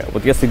товары.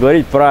 Вот если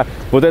говорить про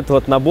вот этот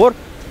вот набор,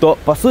 то,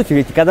 по сути,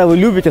 ведь когда вы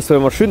любите свою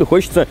машину,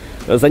 хочется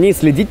за ней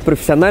следить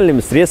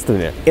профессиональными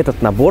средствами.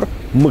 Этот набор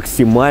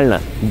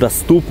максимально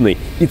доступный,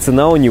 и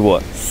цена у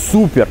него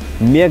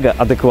супер-мега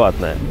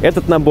адекватная.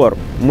 Этот набор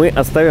мы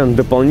оставим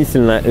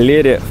дополнительно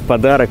Лере в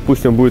подарок,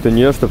 пусть он будет у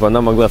нее, чтобы она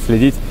могла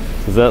следить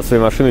за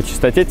своей машиной в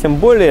чистоте. Тем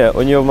более,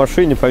 у нее в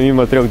машине,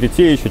 помимо 3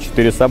 детей, еще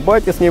 4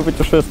 собаки с ней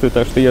путешествуют,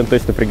 так что ей он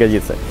точно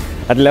пригодится.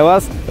 А для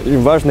вас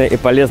важная и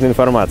полезная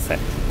информация.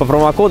 По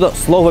промокоду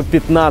слово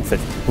 15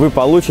 вы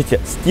получите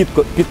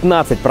скидку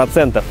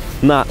 15%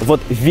 на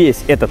вот весь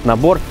этот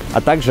набор,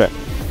 а также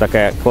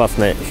такая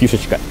классная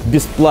фишечка –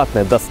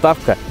 бесплатная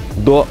доставка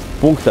до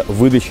пункта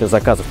выдачи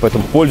заказов.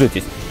 Поэтому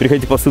пользуйтесь,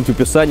 переходите по ссылке в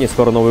описании,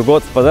 скоро Новый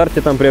год, подарки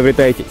там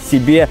приобретайте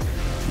себе.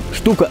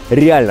 Штука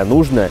реально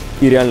нужная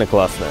и реально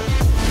классная.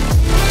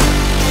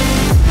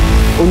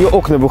 У нее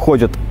окна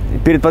выходят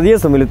перед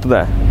подъездом или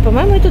туда?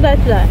 По-моему, и туда, и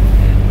туда.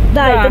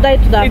 Да, и туда, и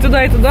туда. И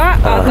туда, и туда,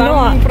 а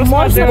там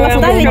можно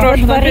поставить во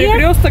дворе.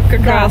 Перекресток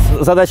как раз.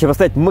 Задача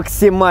поставить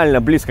максимально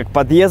близко к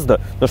подъезду,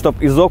 но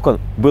чтобы из окон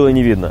было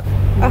не видно.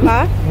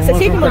 Ага.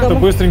 Можем как-то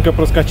быстренько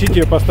проскочить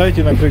ее, поставить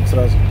и накрыть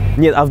сразу.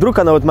 Нет, а вдруг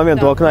она в этот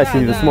момент у окна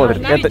сидит и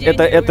смотрит?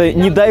 Это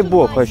не дай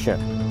бог вообще.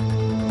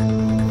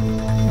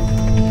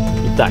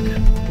 Итак,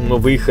 мы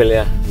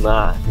выехали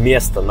на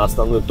место, на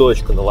основную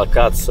точку, на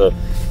локацию.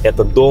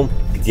 Это дом,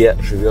 где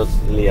живет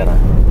Лера.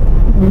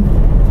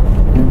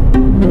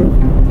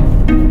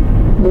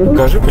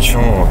 Скажи,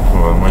 почему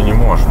мы не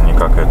можем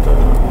никак это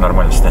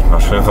нормально снять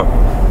машину?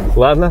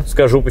 Ладно,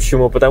 скажу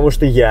почему. Потому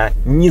что я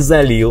не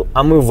залил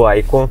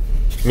омывайку.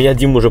 Меня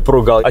Дима уже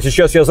поругал. А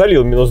сейчас я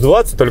залил минус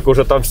 20, только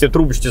уже там все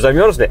трубочки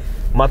замерзли.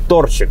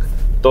 Моторчик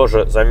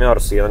тоже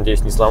замерз, я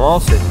надеюсь, не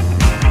сломался.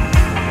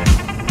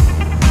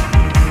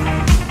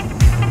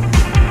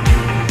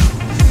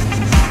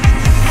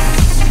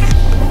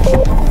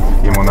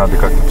 Ему надо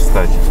как-то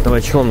встать.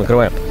 Давай чехлом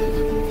накрываем.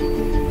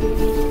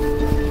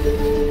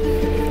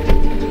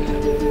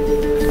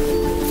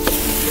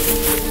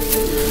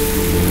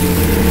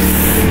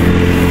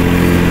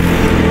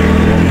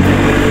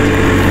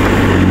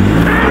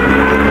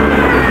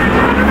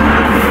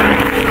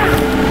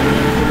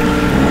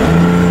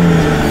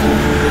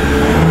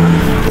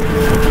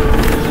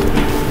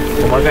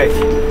 Помогайте.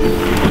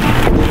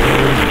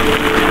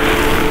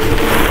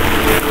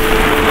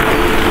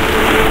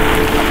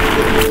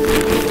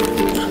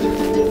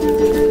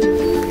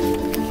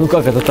 Ну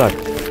как это так?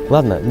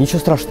 Ладно, ничего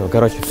страшного,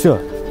 короче, все.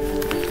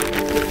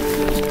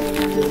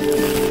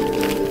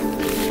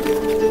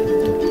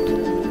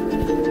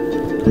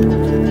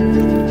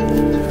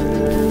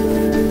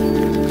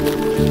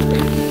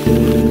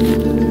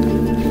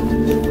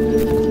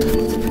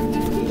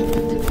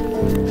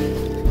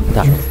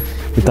 Так,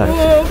 итак.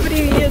 О,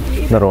 привет,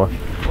 Лера. Здорово.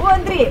 О,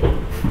 Андрей.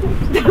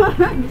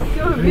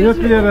 Привет,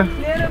 Лера.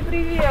 Лера,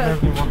 привет.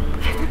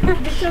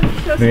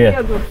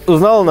 Привет.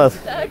 Узнал нас?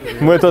 Так.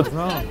 Мы тут...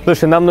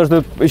 Слушай, нам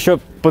нужно еще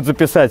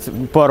подзаписать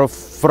пару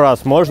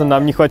фраз. Можно?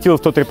 Нам не хватило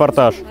в тот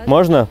репортаж.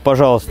 Можно?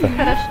 Пожалуйста.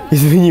 Хорошо.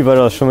 Извини,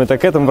 пожалуйста, что мы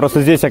так этому.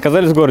 Просто здесь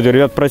оказались в городе,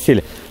 ребят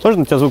просили. Можно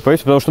на тебя звук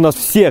повесить? Потому что у нас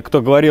все,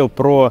 кто говорил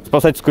про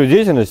спасательскую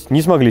деятельность,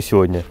 не смогли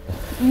сегодня.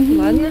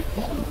 Ладно.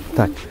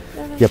 Так,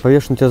 я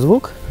повешу на тебя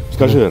звук.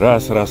 Скажи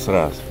раз. Раз.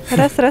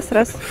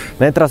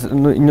 На этот раз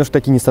немножко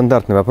такие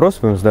нестандартные вопросы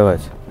будем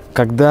задавать.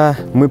 Когда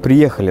мы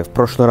приехали в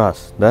прошлый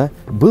раз, да,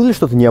 было ли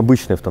что-то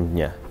необычное в том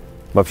дне?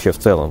 Вообще в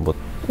целом, вот.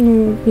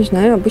 Ну, не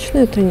знаю,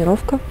 обычная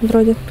тренировка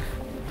вроде.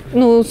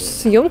 Ну,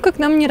 съемка к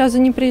нам ни разу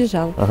не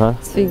приезжал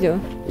с видео.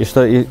 И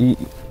что,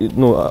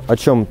 ну, о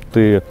чем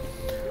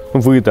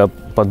вы-то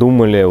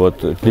подумали,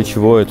 вот для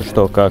чего это,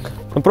 что, как?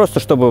 Ну,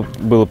 просто чтобы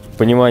было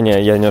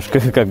понимание, я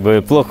немножко как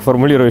бы плохо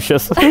формулирую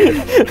сейчас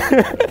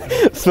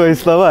свои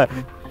слова.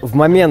 В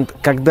момент,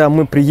 когда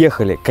мы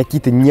приехали,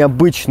 какие-то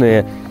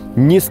необычные,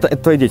 это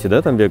твои дети,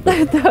 да, там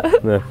бегают?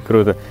 Да,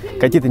 круто.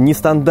 Какие-то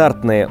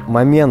нестандартные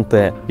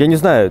моменты. Я не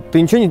знаю, ты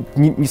ничего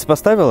не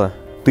сопоставила?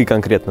 Ты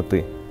конкретно,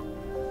 ты?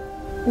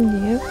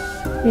 Нет,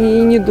 и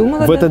не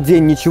думала. В этот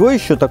день ничего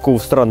еще такого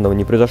странного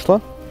не произошло?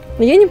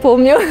 Я не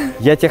помню.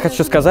 Я тебе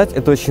хочу сказать,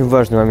 это очень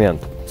важный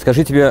момент.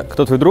 Скажи тебе,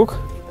 кто твой друг,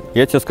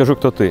 я тебе скажу,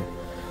 кто ты.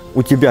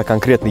 У тебя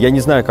конкретно, я не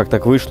знаю, как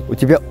так вышло, у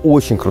тебя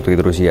очень крутые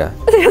друзья.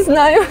 Я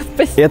знаю,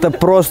 спасибо. Это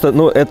просто,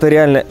 ну, это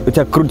реально, у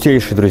тебя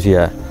крутейшие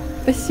друзья.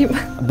 Спасибо.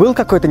 Был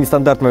какой-то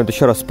нестандартный момент,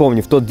 еще раз вспомни,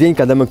 в тот день,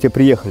 когда мы к тебе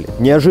приехали?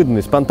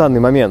 Неожиданный, спонтанный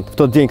момент, в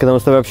тот день, когда мы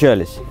с тобой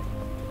общались.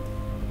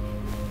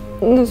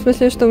 Ну, в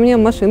смысле, что мне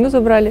машину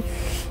забрали.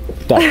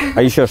 Так,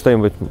 а еще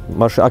что-нибудь?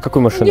 А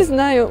какую машину? Не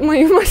знаю,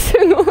 мою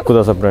машину.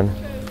 Куда забрали?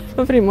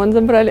 В ремонт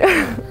забрали.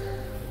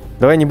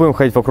 Давай не будем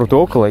ходить вокруг и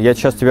около, я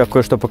сейчас тебе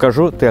кое-что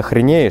покажу, ты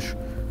охренеешь.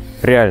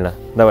 Реально,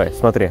 давай,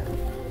 смотри,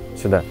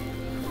 сюда.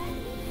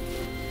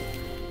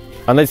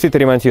 Она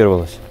действительно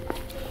ремонтировалась.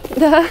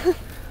 Да.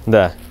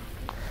 Да.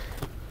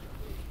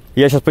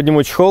 Я сейчас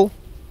подниму чехол,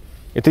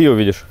 и ты ее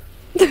увидишь.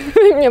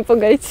 Вы меня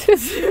пугаете.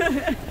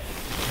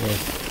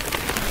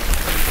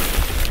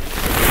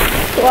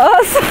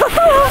 Класс!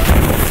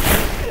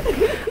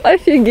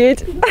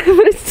 Офигеть!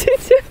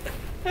 Простите.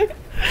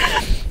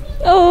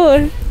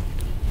 Ой.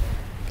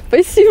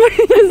 Спасибо.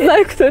 Я не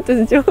знаю, кто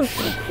это сделал.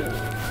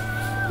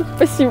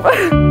 Спасибо.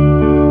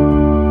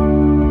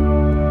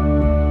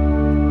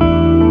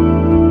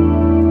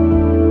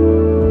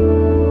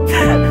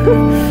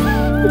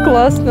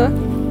 Классно.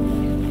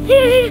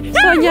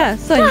 Соня,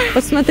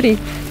 посмотри.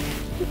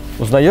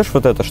 Узнаешь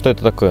вот это? Что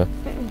это такое?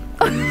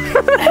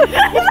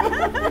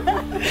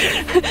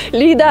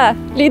 Лида,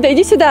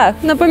 иди сюда.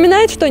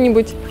 Напоминает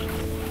что-нибудь?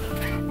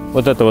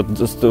 Вот это вот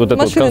эта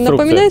машина конструкция.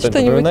 напоминает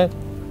что-нибудь?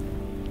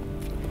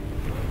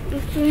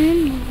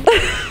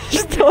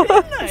 Что?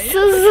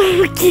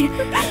 Сузуки.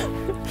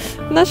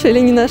 Наша или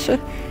не наша?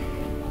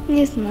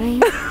 Не знаю.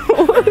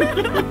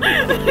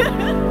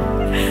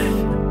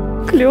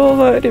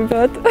 Клево,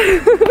 ребят.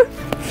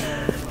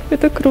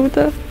 Это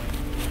круто.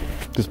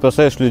 Ты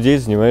спасаешь людей,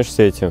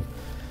 занимаешься этим.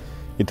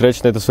 И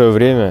тратишь на это свое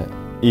время.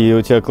 И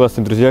у тебя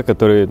классные друзья,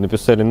 которые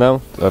написали нам.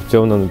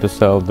 Артем нам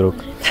написал, друг.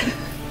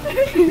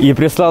 И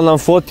прислал нам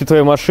фотки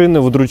твоей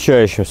машины в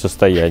удручающем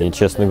состоянии,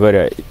 честно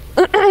говоря.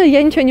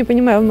 Я ничего не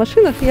понимаю в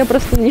машинах, я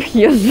просто на них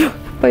езжу.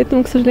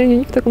 Поэтому, к сожалению,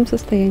 не в таком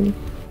состоянии.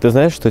 Ты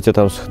знаешь, что у тебя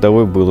там с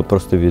ходовой было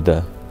просто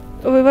беда?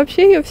 Вы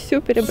вообще ее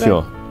всю перебрали?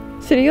 Все.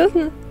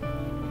 Серьезно?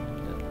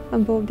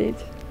 Обалдеть.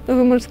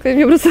 Вы, можно сказать,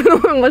 мне просто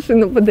новую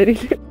машину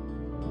подарили.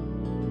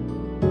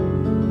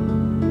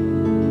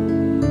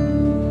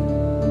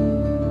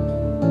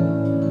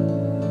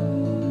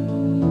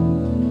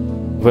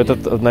 В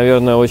этот,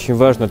 наверное, очень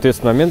важный,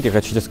 ответственный момент я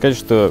хочу тебе сказать,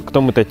 что кто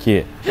мы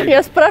такие.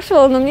 Я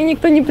спрашивала, но мне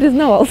никто не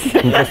признавался.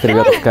 Мы просто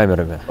ребята с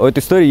камерами. У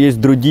этой истории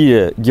есть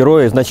другие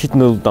герои,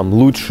 значительно там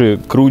лучше,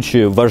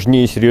 круче,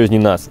 важнее,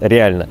 серьезнее нас.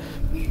 Реально.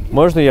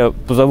 Можно я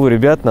позову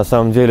ребят, на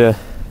самом деле,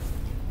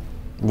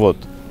 вот,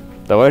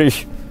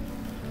 товарищ,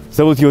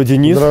 зовут его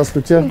Денис.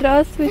 Здравствуйте.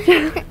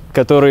 Здравствуйте.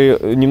 Который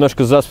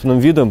немножко с заспанным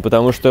видом,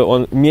 потому что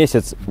он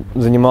месяц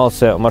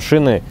занимался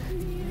машиной,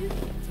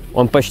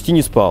 он почти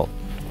не спал.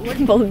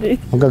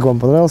 Обалдеть. А как вам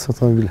понравился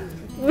автомобиль?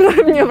 У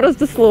меня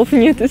просто слов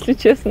нет, если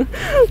честно.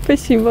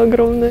 Спасибо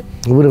огромное.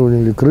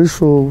 Выровняли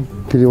крышу,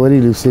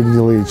 переварили все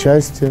гнилые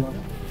части.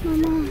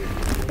 Мама,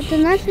 это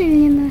наше или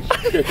не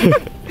наше?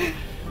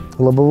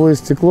 Лобовое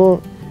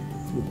стекло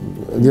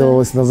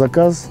делалось на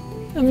заказ.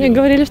 А мне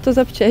говорили, что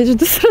запчасть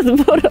жду с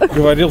разбора.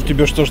 Говорил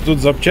тебе, что ждут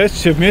запчасть,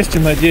 все вместе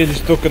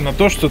надеялись только на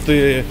то, что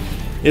ты,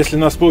 если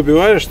нас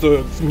поубиваешь,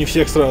 то не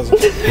всех сразу.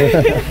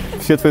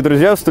 Все твои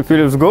друзья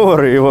вступили в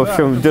сговор и, в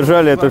общем,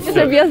 держали это все.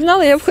 Если бы я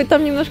знала, я бы хоть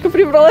там немножко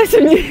прибралась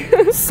у них.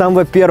 С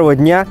самого первого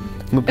дня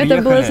мы приехали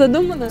Это было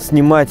задумано?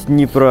 Снимать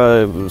не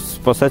про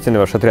спасательный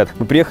ваш отряд.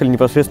 Мы приехали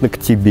непосредственно к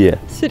тебе.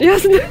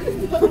 Серьезно?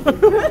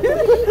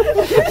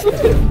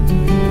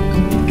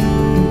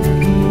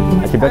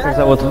 А тебя как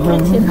зовут?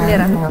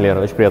 Лера.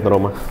 Лера, очень приятно,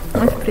 Рома.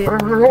 Очень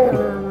приятно.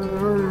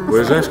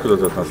 Уезжаешь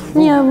куда-то от нас?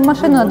 Не,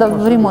 машину надо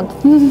в ремонт.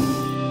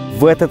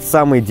 В этот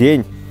самый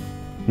день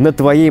на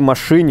твоей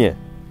машине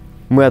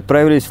мы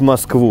отправились в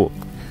Москву.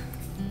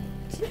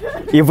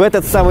 И в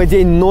этот самый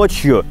день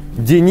ночью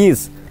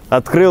Денис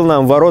открыл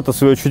нам ворота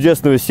своего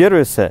чудесного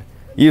сервиса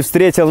и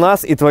встретил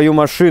нас и твою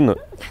машину.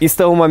 И с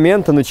того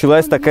момента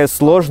началась такая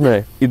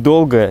сложная и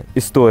долгая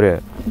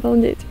история.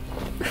 Обалдеть.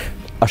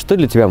 А что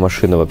для тебя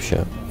машина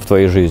вообще в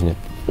твоей жизни?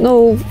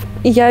 Ну,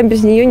 я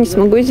без нее не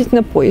смогу ездить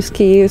на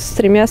поиски. И с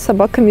 3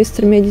 собаками, с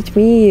 3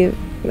 детьми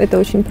это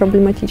очень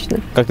проблематично.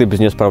 Как ты без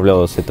нее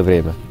справлялась это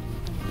время?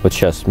 Вот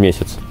сейчас,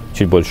 месяц,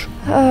 чуть больше.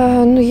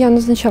 Ну, я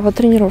назначала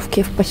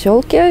тренировки в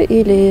поселке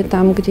или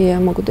там, где я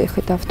могу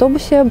доехать на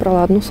автобусе.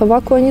 Брала 1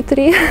 собаку, а не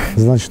 3.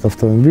 Значит,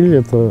 автомобиль –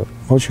 это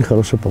очень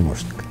хороший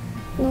помощник.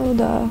 Ну,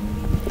 да.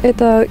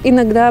 Это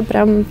иногда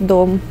прям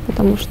дом,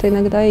 потому что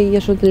иногда я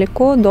езжу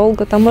далеко,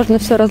 долго. Там можно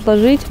все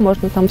разложить,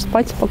 можно там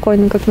спать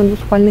спокойно, как на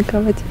двуспальной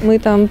кровати. Мы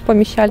там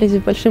помещались с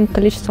большим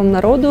количеством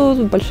народу, с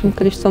большим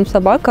количеством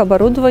собак,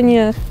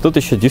 оборудования. Тут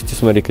еще диски,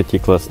 смотри, какие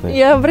классные.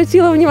 Я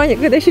обратила внимание,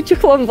 когда еще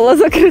чехлом была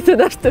закрыта,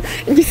 да, что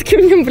диски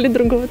у меня были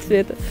другого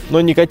цвета. Но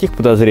никаких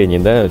подозрений,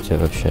 да, у тебя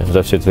вообще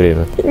за все это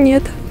время?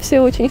 Нет,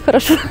 все очень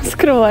хорошо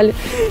скрывали.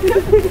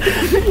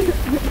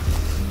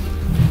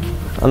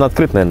 Она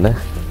открыта, наверное, да?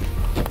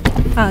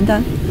 А,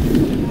 да.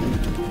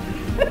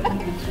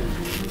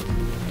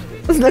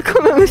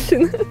 Знакомая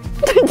машина.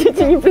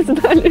 Дети не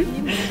признали.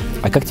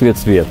 А как тебе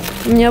цвет?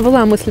 У меня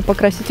была мысль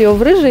покрасить ее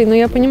в рыжий, но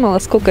я понимала,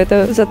 сколько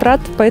это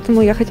затрат,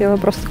 поэтому я хотела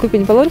просто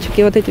купить баллончик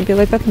и вот эти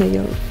белые пятна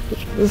ее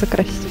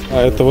закрасить.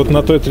 А это вот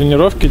на той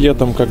тренировке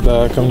летом,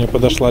 когда ко мне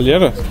подошла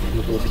Лера.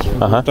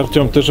 Ага.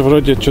 Артем, ты же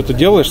вроде что-то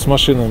делаешь с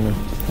машинами.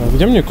 А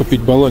где мне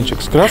купить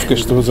баллончик с краской,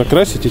 чтобы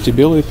закрасить эти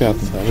белые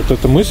пятна? Вот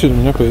эта мысль у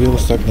меня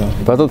появилась тогда.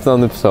 Потом ты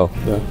нам написал.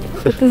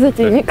 Да. Это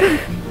затейник.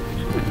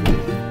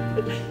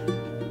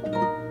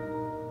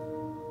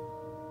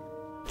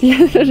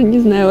 Я даже не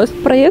знаю, у вас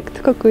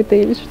проект какой-то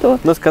или что?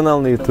 У нас канал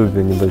на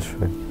ютубе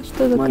небольшой.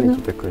 Что за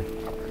Маленький канал? такой.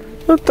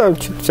 Ну там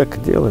что-то всякое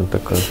делаем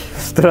такое.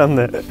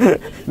 Странное.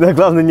 Да,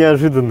 главное,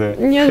 неожиданное.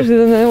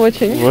 Неожиданно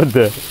очень. Вот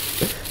да.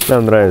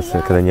 Нам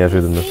нравится, когда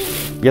неожиданно.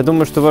 Я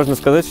думаю, что важно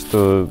сказать,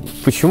 что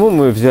почему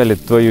мы взяли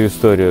твою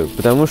историю.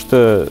 Потому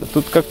что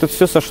тут как-то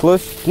все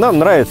сошлось. Нам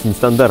нравятся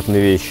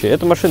нестандартные вещи.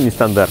 Эта машина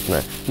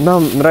нестандартная.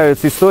 Нам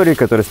нравятся истории,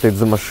 которые стоят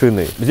за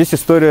машиной. Здесь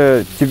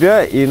история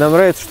тебя, и нам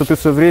нравится, что ты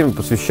свое время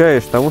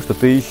посвящаешь тому, что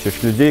ты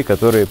ищешь людей,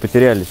 которые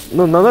потерялись.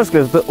 Ну, на наш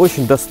взгляд, это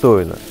очень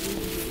достойно.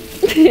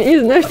 Я не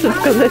знаю, что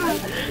сказать.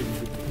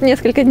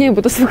 Несколько дней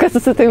буду свыкаться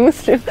с этой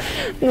мыслью.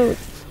 Ну.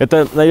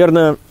 Это,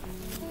 наверное,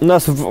 у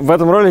нас в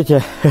этом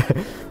ролике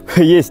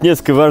есть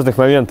несколько важных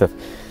моментов.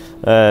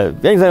 Я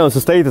не знаю, он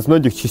состоит из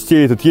многих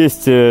частей. Тут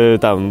есть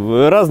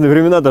там разные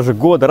времена, даже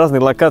года,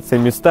 разные локации,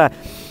 места.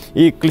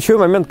 И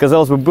ключевой момент,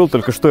 казалось бы, был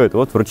только что это.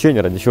 Вот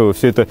вручение, ради чего вы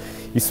все это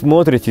и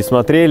смотрите, и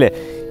смотрели.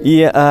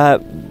 И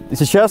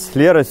сейчас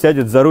Лера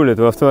сядет за руль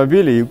этого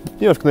автомобиля и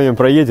немножко на нем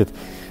проедет.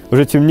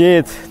 Уже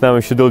темнеет, там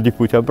еще долгий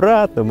путь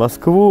обратно, в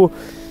Москву.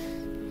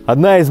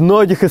 Одна из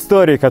многих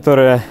историй,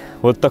 которая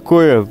вот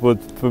такое вот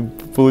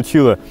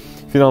получила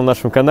финал на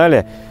нашем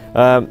канале.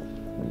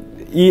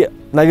 И,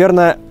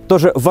 наверное,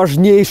 тоже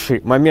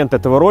важнейший момент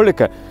этого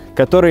ролика,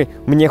 который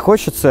мне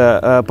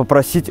хочется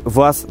попросить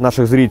вас,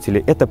 наших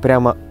зрителей. Это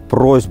прямо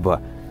просьба,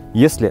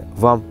 если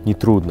вам не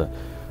трудно.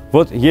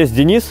 Вот есть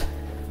Денис,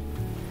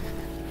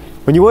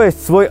 у него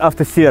есть свой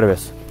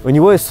автосервис. У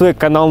него есть свой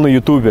канал на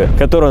ютубе,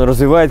 который он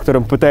развивает, который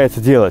он пытается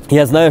делать.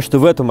 Я знаю, что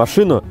в эту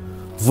машину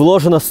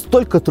вложено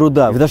столько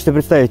труда, вы даже себе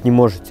представить не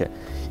можете.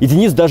 И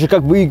Денис даже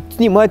как бы и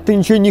снимать-то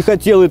ничего не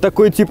хотел, и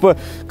такой типа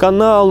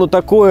канал, ну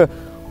такое.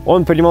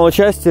 Он принимал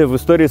участие в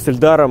истории с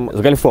Ильдаром, с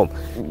Гольфом.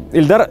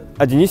 Ильдар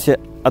о Денисе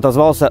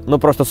отозвался, ну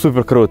просто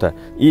супер круто.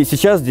 И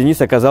сейчас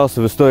Денис оказался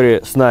в истории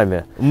с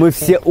нами. Мы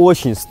все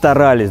очень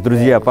старались,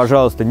 друзья,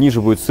 пожалуйста, ниже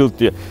будет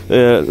ссылки,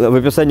 в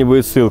описании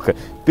будет ссылка.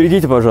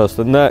 Перейдите,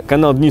 пожалуйста, на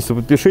канал Дениса,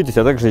 подпишитесь,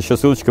 а также еще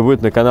ссылочка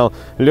будет на канал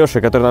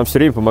Леши, который нам все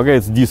время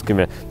помогает с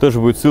дисками.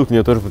 Тоже будет ссылка, на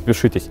нее тоже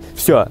подпишитесь.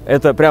 Все,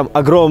 это прям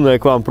огромная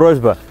к вам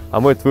просьба,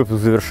 а мы этот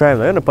выпуск завершаем,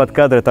 наверное, под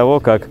кадры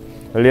того, как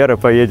Лера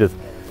поедет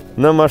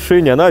на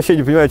машине. Она вообще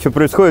не понимает, что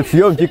происходит,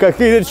 съемки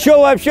какие-то.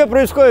 Что вообще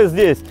происходит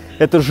здесь?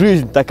 Это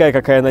жизнь такая,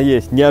 какая она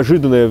есть,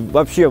 неожиданная.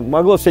 Вообще,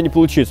 могло все не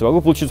получиться,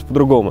 могло получиться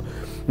по-другому.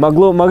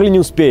 Могли не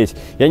успеть.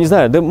 Я не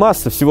знаю, да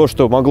масса всего,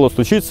 что могло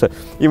случиться.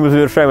 И мы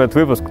завершаем этот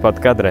выпуск под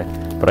кадры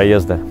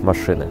проезда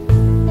машины.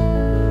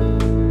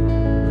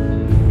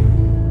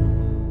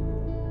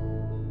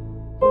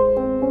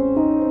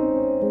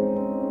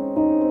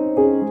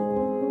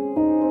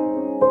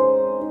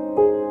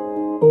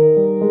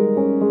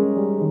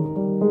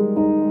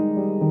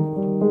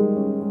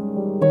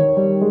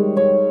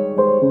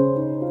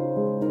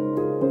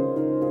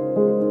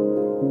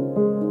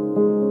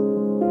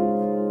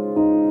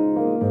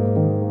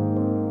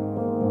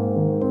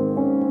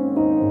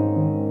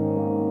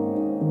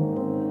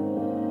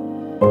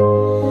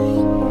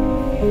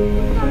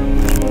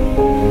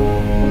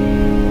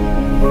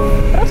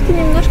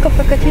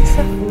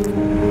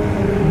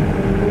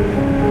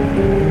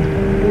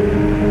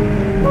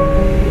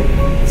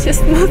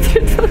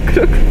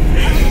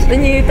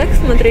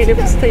 смотрели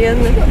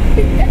постоянно.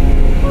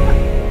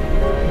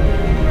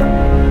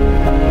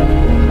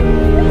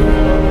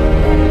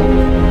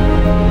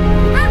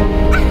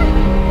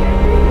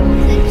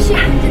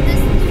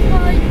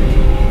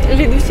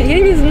 Лидуся, я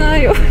не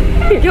знаю.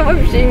 Я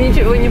вообще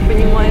ничего не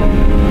понимаю.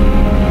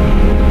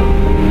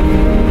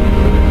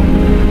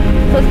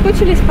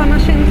 Соскучились по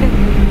машинке?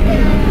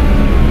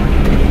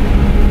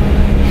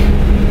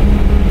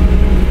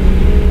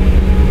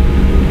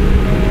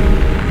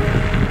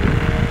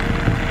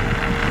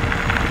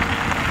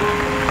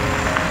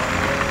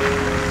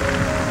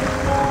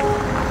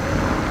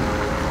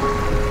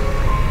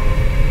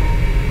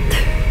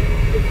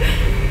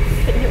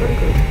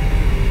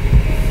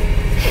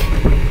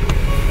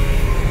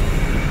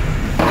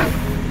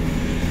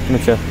 Ну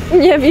что?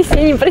 Не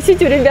объяснений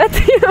просить у ребят.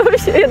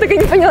 Я так и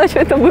не поняла, что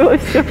это было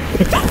все.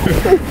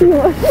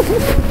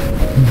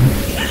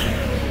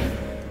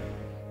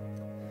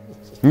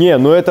 Не,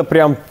 ну это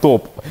прям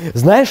топ.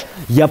 Знаешь,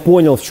 я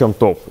понял, в чем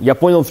топ. Я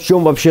понял, в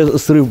чем вообще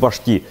срыв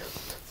башки.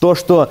 То,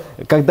 что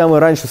когда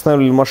мы раньше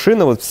восстанавливали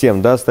машины, вот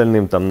всем, да,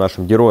 остальным там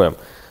нашим героям,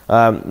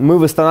 мы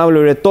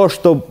восстанавливали то,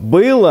 что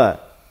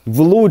было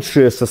в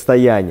лучшее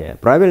состояние.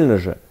 Правильно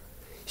же?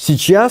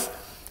 Сейчас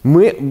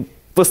мы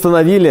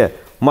восстановили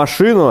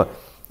машину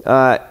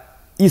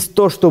из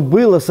то, что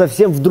было,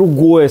 совсем в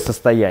другое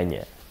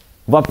состояние.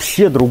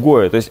 Вообще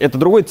другое. То есть это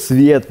другой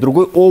цвет,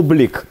 другой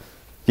облик.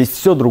 Здесь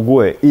все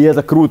другое. И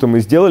это круто. Мы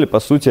сделали, по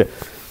сути,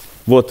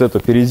 вот эту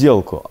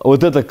переделку.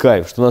 Вот это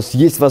кайф, что у нас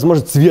есть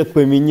возможность цвет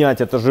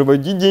поменять. Это же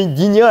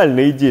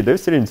гениальная идея. Да,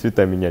 все время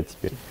цвета менять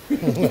теперь.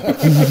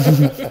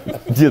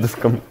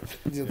 Дедовскому.